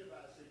against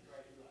anybody say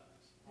Christ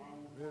lies. I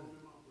don't want to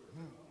in my prayer.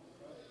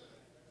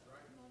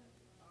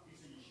 He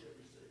said, you shall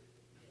be saved.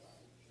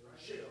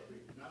 Shall be.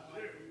 Not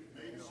like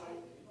maybe so.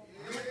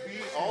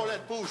 All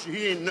that bullshit,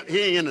 he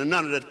ain't into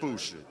none of that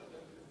bullshit.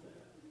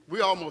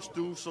 We almost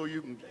through so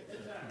you can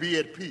be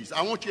at peace.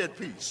 I want you at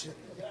peace.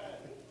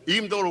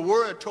 Even though the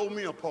word told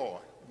me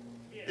apart.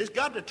 It's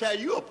got to tear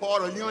you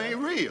apart or you ain't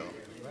real.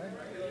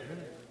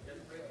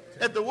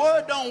 If the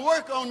word don't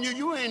work on you,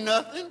 you ain't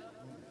nothing.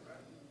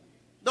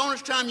 The only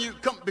time you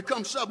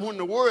become something when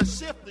the word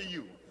sifts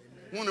you,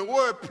 when the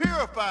word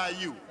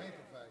purifies you,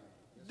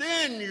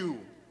 then you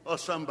are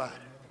somebody.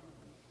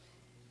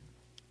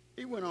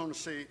 He went on to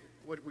say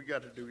what we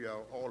got to do,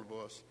 y'all, all of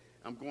us.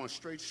 I'm going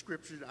straight to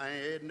Scripture. I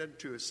ain't adding nothing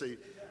to it. Say,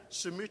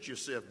 submit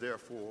yourself,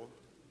 therefore,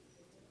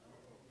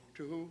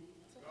 to who?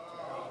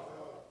 God.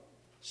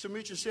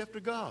 Submit yourself to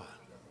God.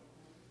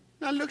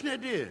 Now, looking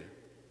at this,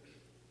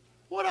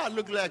 what I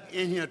look like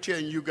in here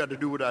telling you got to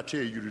do what I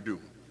tell you to do?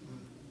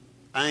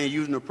 I ain't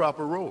using the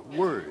proper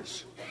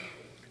words.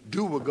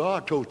 Do what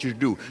God told you to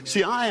do.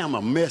 See, I am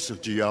a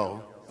messenger,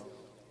 y'all.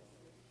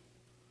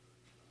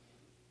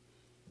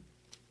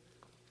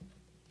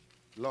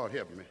 Lord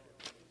help me.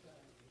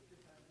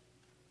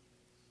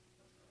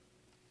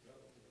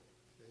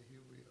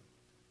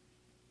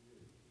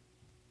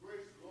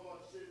 Grace, Lord,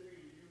 sent me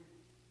to you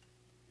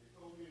and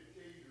told me to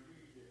tell you to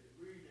read that.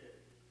 Read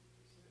that.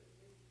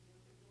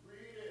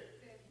 Read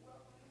it.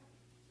 Welcome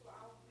to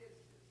our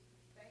visitors.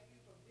 Thank you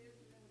for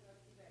visiting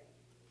us today.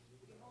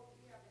 We hope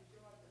you have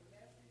enjoyed the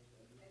message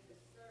and the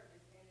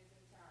service in its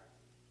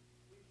entirety.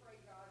 We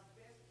pray God's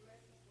best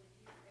blessings for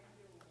you and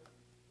yours.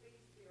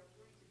 Please feel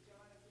free to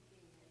join us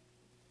again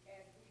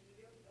as we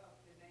lift up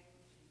the name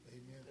of Jesus.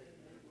 Amen.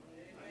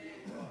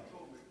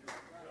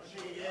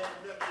 She had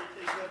nothing to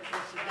take up.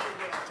 She did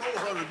what I told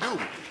her to do.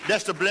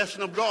 That's the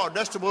blessing of God.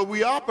 That's the way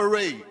we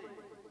operate.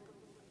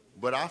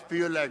 But I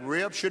feel like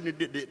Reb shouldn't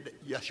have did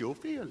that. That's your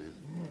feeling.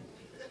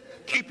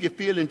 Keep your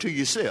feeling to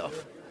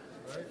yourself.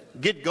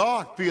 Get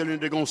God feeling,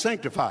 they're going to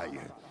sanctify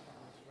you.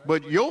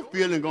 But your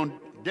feeling going to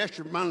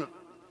detriment.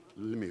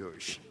 Let me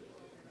hush. Oh,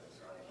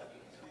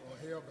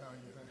 hell bound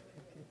you.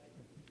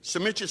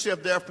 Submit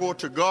yourself, therefore,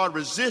 to God.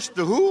 Resist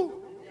the who?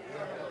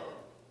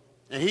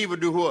 And he will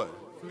do what?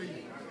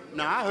 Flee.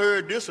 Now, I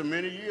heard this a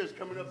many years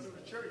coming up through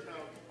the church house.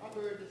 I've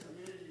heard this a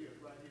many years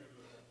right here.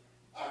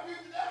 I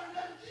read the devil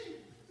in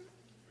Jesus.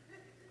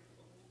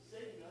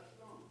 Satan got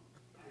strong.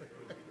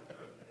 Because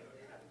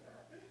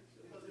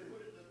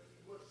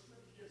what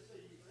scripture just say,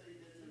 you say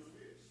that in a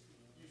list.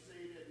 You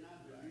say that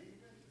not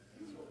believing.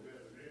 You know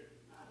better than that.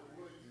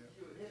 Well, you're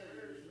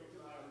heavier than you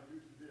know how to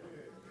reduce the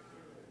devil.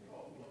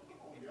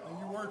 And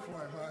you work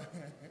for him, huh?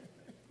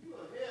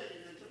 You are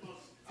heavier than to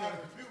I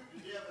rebuke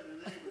the devil in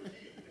the name of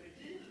Jesus. And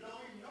Jesus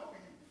don't even know you.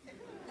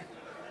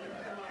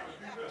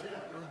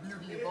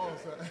 Rebuke your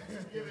boss, huh?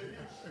 Giving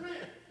him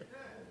strength.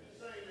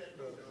 Say that,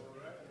 all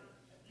right?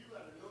 You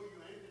got to know you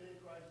anchored in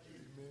Christ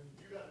Jesus.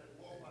 You got to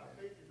walk by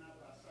faith and not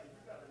by sight.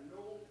 You got to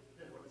know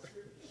that what the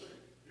scripture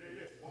says.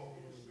 Let's walk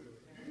in the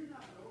scripture. Do you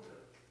not know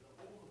that the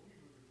older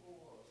people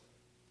before us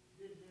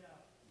didn't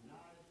have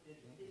knowledge,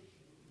 education?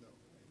 No.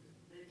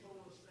 They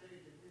told us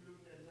things that we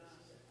looked at now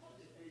and said, how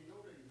did they know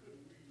they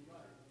couldn't read and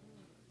write?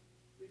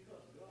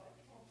 Because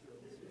God taught them.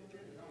 They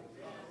depended on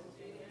God.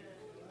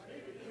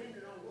 They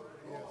depended on what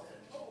God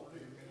had told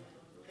them.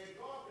 And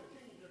God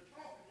continued to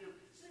talk to them.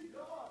 See,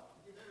 God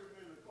gives every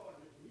man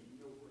according to he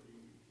knows what he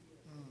needs.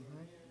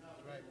 Now,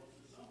 right.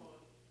 Some of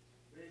us,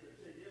 they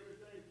take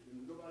everything,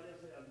 and nobody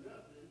else has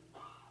nothing,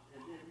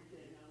 and then we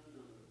can't handle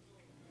none of it.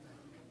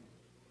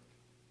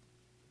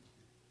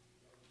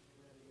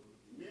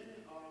 Many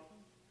are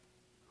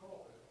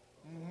called.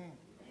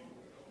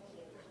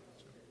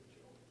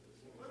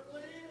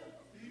 What is?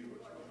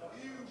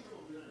 You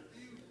chose them.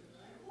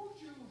 Who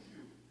choose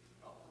you?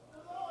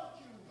 The Lord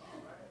choose you.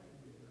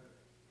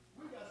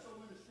 We got so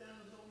many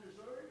standards on this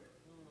earth.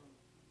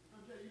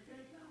 I'm telling you, you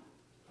can't count them.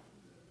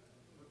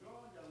 But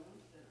God got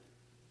one standard.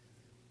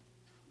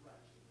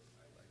 Righteous.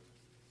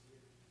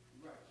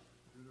 Righteous.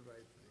 Do the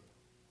right thing.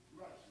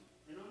 Righteous.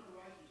 And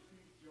unrighteous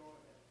peace,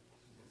 joy,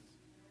 happiness.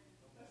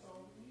 That's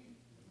all we need.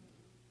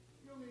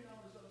 You don't need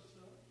all this other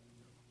stuff.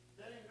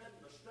 That ain't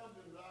nothing but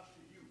stumbling blocks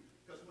to you.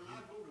 Because when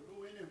I go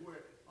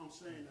anywhere, I'm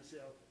saying to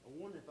myself, I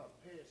wonder if I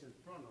pass in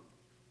front of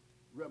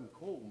Reverend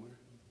Coleman,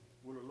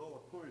 will the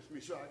Lord punish me?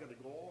 So I got to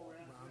go all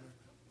around,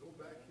 go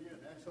back here,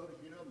 and that's how to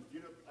get up,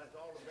 that's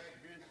all the back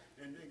bend,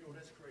 and then go,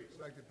 that's crazy.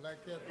 Like the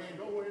black cat thing? Ain't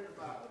nowhere in the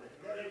Bible.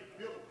 That ain't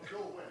biblical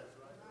nowhere.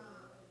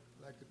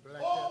 Like the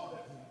black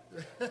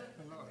cat.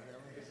 Lord,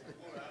 have mercy.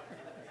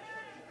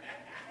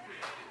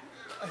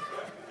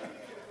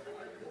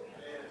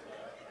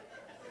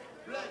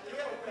 Black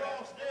cat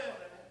across there,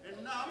 and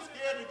now I'm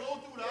scared to go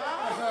through the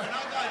aisle, and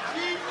I got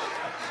Jesus.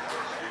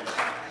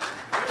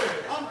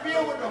 I'm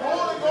filled with the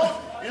Holy Ghost,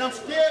 and I'm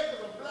scared of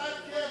the black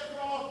cat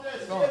across there,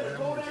 scared to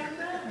go down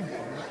there.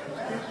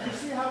 You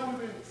see how we've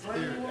been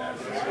praying?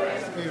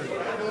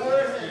 The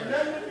word has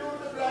nothing to do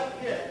with the black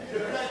cat. The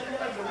black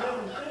cat is a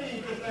living thing,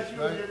 just like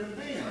you're a living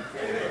being.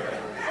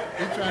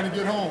 He's trying to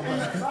get home, The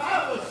man.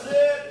 Bible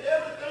said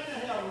everything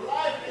that has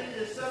life in it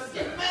is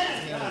subject to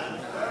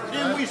mankind.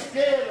 Then we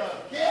scared of a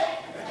cat.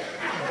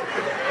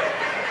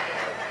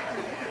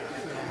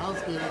 I'm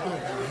scared of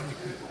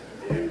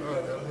that.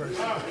 Lord, have mercy.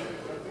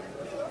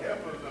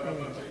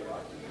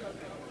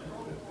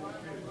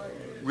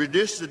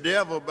 Resist the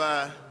devil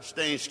by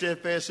staying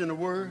steadfast in the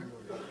word.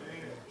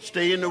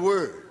 Stay in the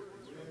word.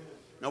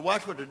 Now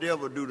watch what the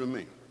devil do to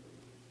me.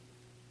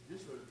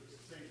 This is what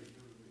Satan do to me.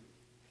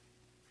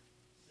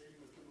 Satan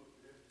will come up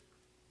there,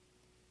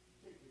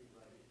 take me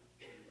right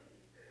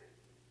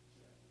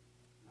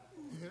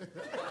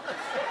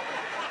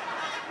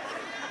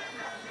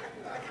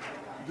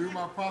in. Do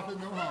my prophet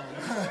no harm.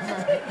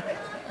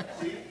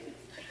 See?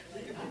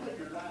 See, I'm going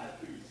to lie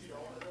to you. See,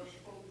 all that other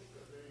supposed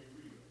stuff, that ain't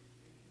real.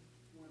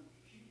 When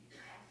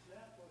I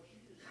slapped her, she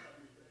just got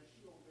me back.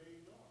 She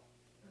obeyed God.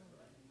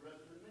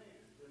 Rather than man.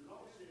 The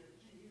law said,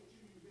 she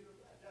get her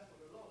back. That's what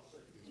the law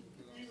said.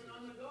 Even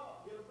under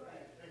God, get her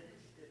back. And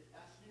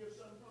I steal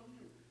something from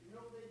you. You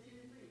know what they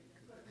did to me?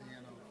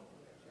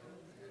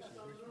 That's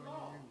under the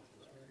law.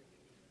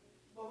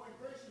 But when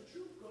grace and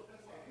truth come,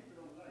 that's why people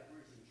don't like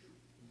grace and truth.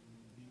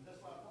 That's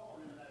why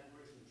Paul didn't like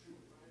grace and truth.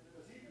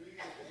 Because he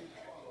believed that you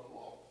follow the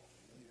law,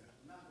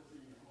 not what's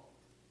in your heart.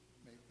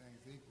 Make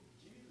things equal.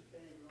 Jesus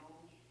came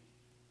along.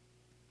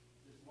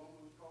 This woman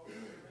was called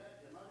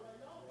back. Am I right,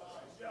 y'all?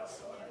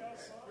 Yes, sir.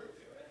 Yes, sir.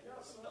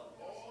 Yes, sir.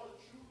 All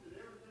the truth and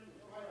everything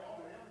was right.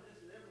 All the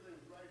evidence and everything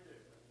was right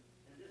there.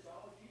 And this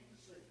all Jesus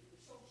said.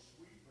 It's so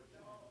sweet, but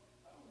y'all,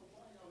 I don't know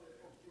why y'all let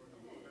folks get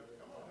me.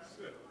 Come on,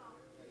 sit.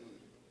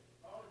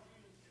 All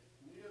Jesus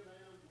kneel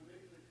down when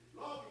they say,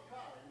 Lord, we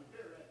caught him. And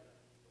they're at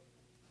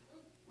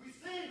we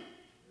seen him.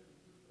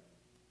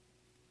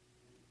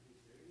 He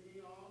said, me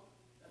on.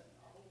 I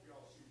hope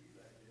y'all see me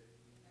like that.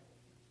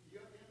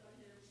 You ever see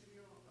me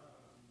on?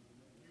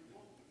 You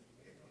won't.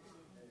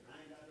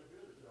 I ain't got the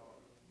ability to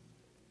argue.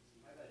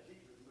 I got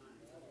Jesus' mind.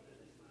 I got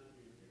his mind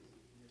in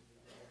you.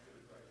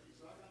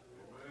 So I got the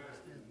Lord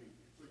in me.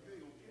 So you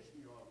ain't gonna catch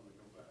me arguing with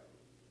nobody.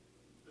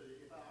 So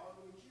if I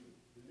argue with you,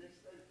 the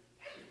next day,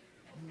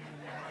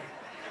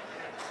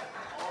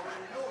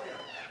 already know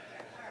that.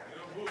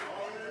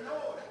 Already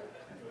know it.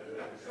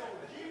 So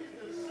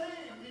Jesus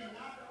saved me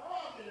not to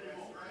argue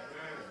anymore.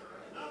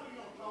 Now we're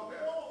gonna talk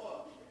it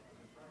over.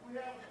 We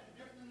have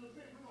different little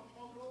things. We're gonna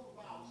talk it over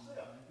by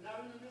ourselves.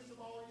 Not in the midst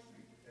of all these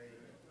people.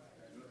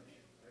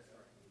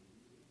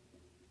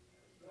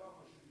 God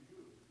wants you to be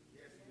good.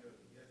 Yes, he does.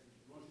 Yes,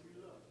 he wants you to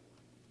be loved.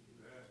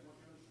 Yes. He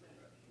wants you to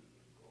understand.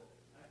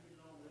 I get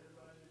along with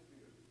everybody in this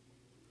building.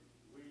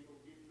 We ain't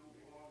gonna get no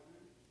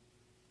argument.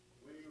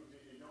 We ain't gonna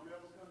and don't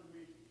ever come to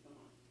me. Come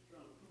on,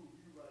 trying to prove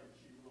you right and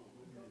she wrong.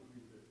 Don't come to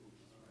me with that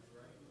bullshit. That's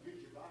right. Get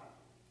your Bible.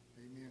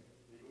 Amen.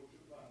 And go to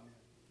the Bible.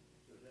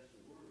 Because that's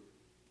the word.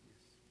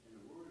 And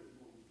the word is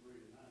more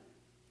great than I am.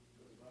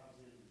 Because the Bible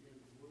says begin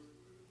with the word.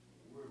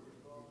 The word was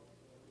God.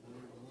 The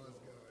word was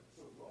God.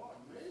 So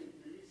God made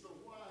me, so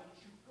why did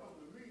you come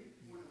to me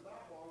when the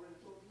Bible already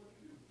told you what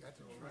to do?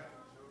 That's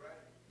right.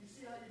 You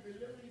see how you been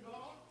living in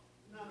God?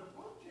 Now the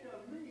book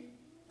tells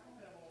me, I don't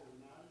have all the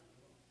knowledge.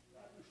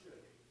 I do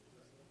should.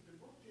 The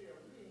book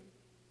tells me,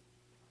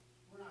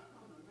 when I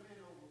come to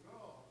man over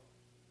God,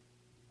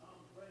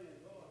 I'm bringing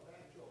God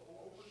back to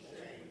open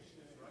shame.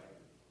 That's right.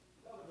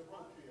 That's what the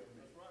book tells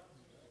me. That's right.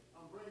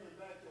 I'm bringing him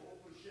back to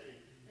open shame.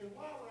 And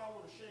why would I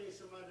want to shame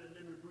somebody that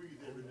let me breathe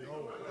every day?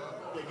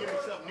 They give me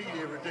something to eat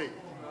every day.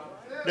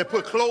 They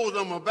put clothes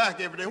on my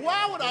back every day.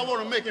 Why would I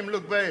want to make him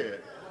look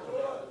bad?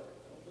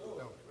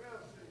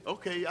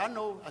 Okay, I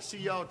know. I see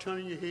y'all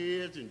turning your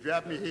heads and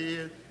dropping your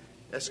heads.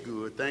 That's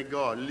good. Thank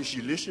God. At least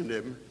you listened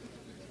to me.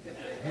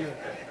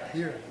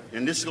 Here.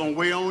 And this is going to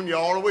weigh on you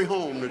all the way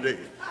home today.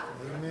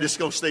 This is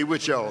going to stay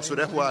with y'all, so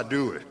that's why I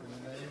do it.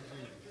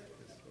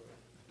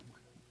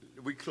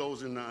 We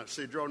closing now.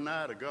 Say, draw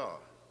nigh to God.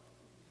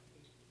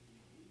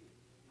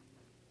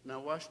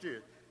 Now watch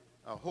this.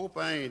 I hope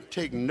I ain't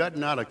taking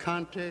nothing out of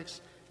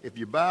context. If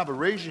your Bible,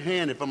 raise your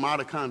hand if I'm out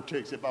of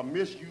context. If I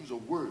misuse a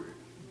word,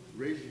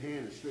 raise your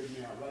hand and straighten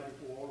me out right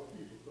before all the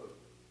people. Because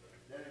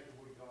that ain't the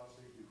way God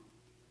say do.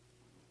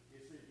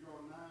 It said draw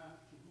nigh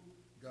to who?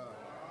 God.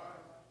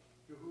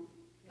 To who?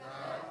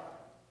 God.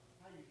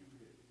 How you do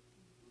that?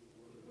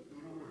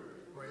 Through the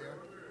word.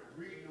 Prayer.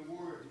 Reading the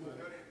word more.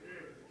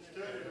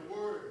 Study the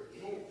word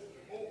more.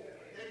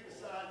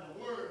 Emphasize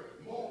the word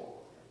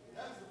more.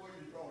 That's the way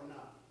you draw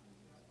nigh.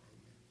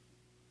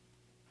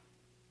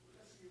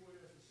 Let's see what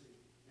else to see.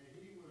 And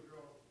he will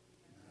draw.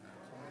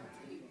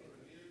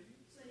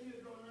 Say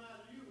he'll draw nigh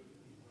to you.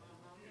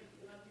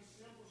 Not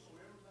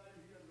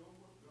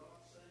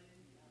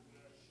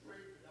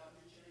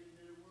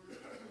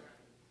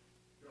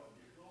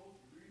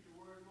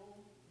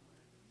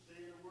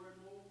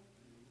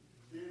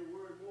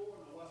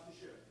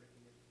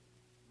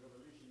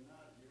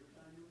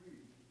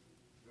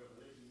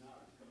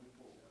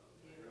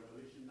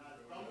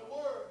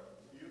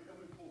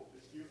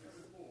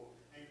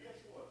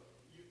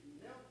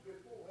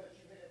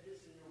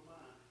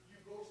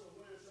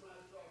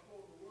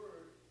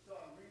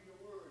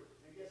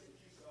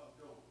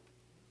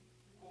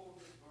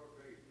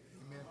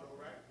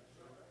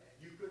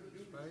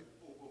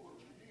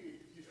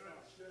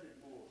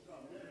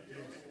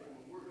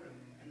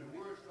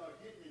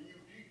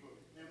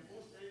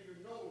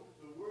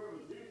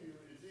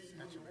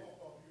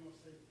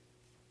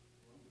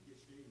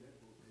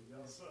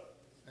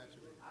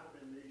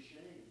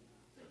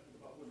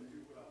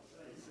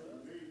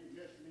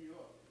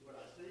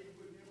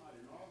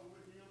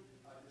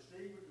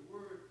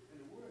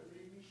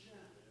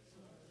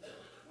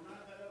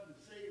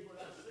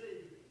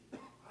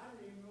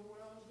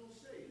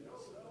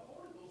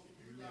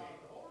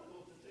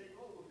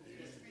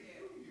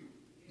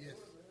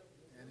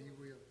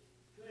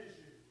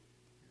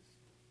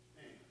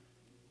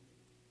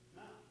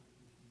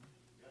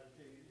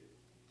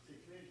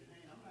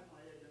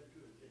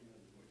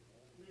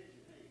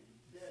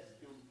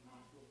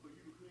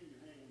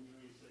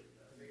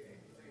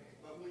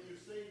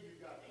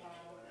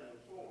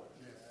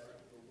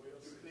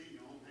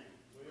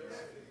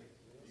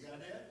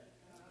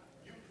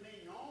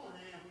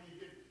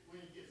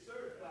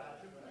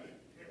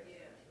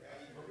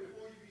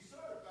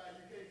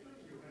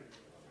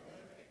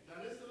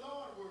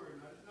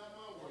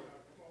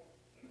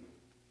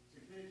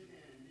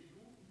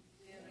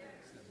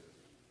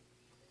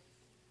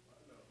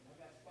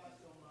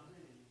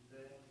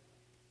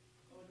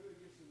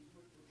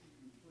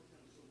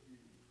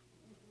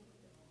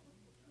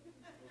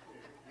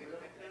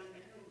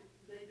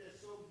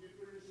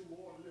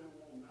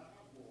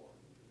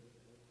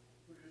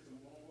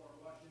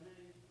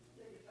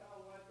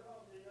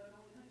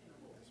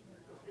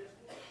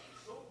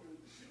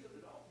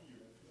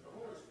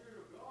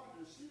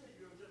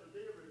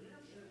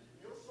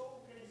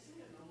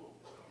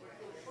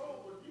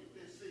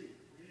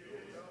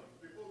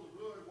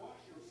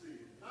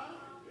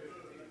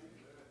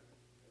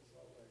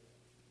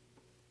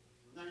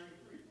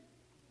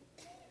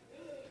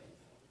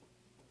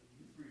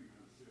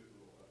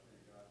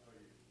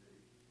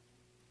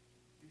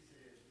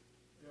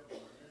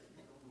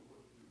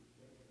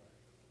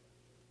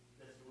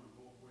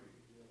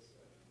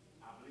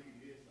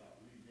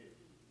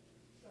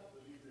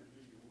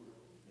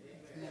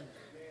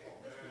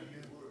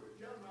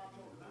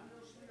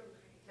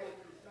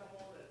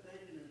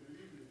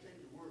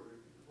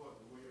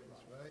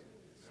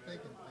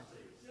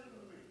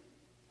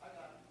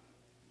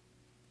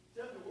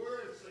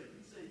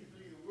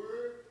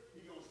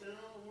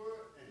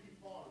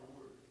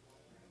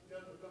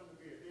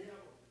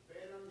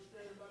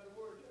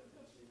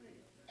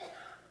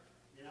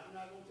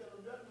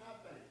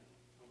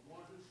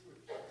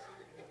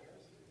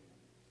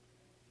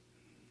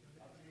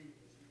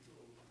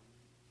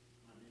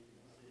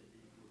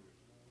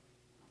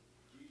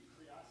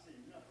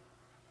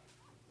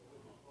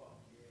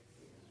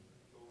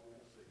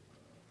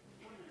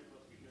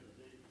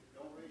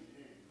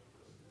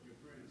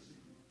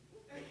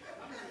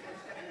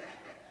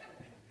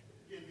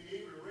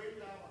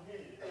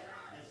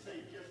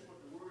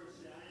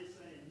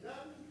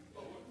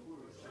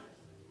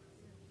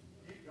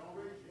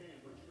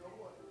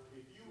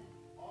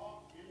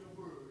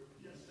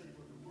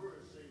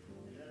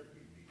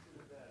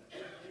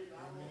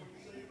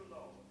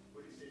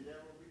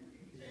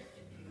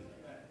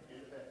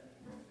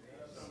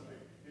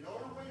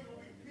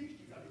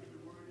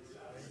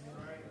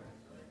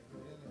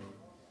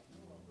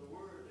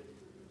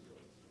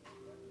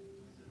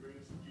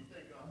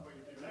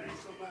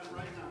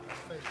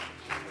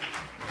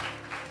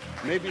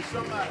Maybe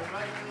somebody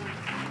right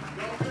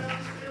now. Y'all can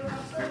understand what I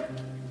say?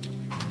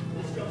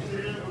 Let's come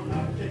sit down. I'm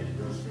not taking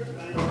no script.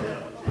 I ain't gonna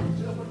help.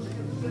 Tell what you're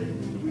gonna say.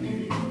 We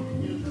need to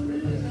use the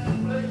written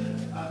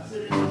translation. I'll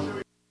sit down and show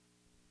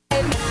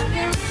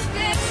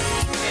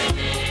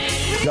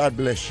you. God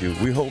bless you.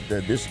 We hope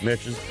that this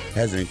message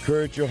has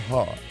encouraged your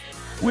heart.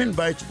 We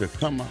invite you to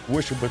come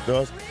worship with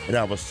us at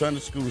our Sunday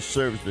school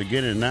service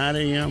beginning at 9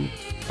 a.m.,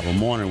 our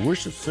morning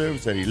worship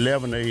service at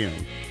 11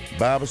 a.m.,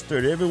 Bible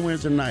study every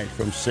Wednesday night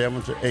from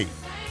 7 to 8.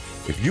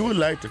 If you would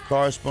like to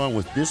correspond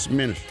with this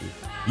ministry,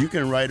 you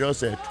can write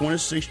us at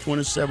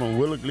 2627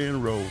 Willow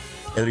Glen Road,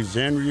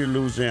 Alexandria,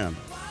 Louisiana.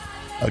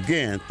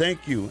 Again,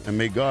 thank you, and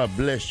may God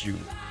bless you.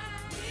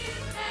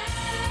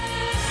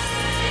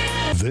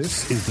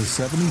 This is the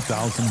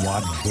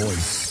 70,000-watt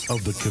voice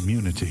of the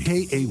community.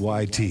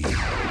 KAYT.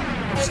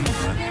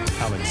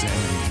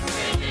 Alexandria.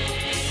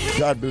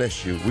 God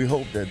bless you. We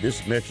hope that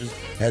this message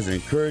has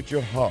encouraged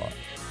your heart.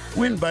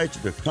 We invite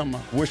you to come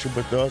worship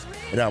with us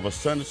at our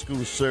Sunday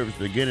school service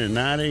beginning at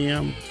 9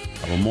 a.m.,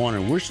 our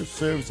morning worship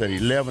service at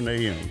 11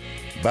 a.m.,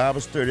 Bible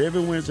study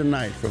every Wednesday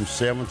night from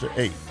 7 to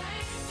 8.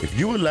 If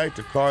you would like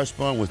to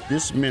correspond with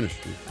this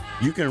ministry,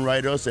 you can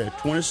write us at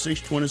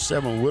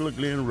 2627 Willow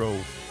Glen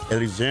Road,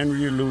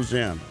 Alexandria,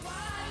 Louisiana.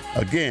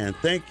 Again,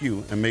 thank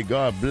you, and may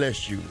God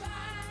bless you.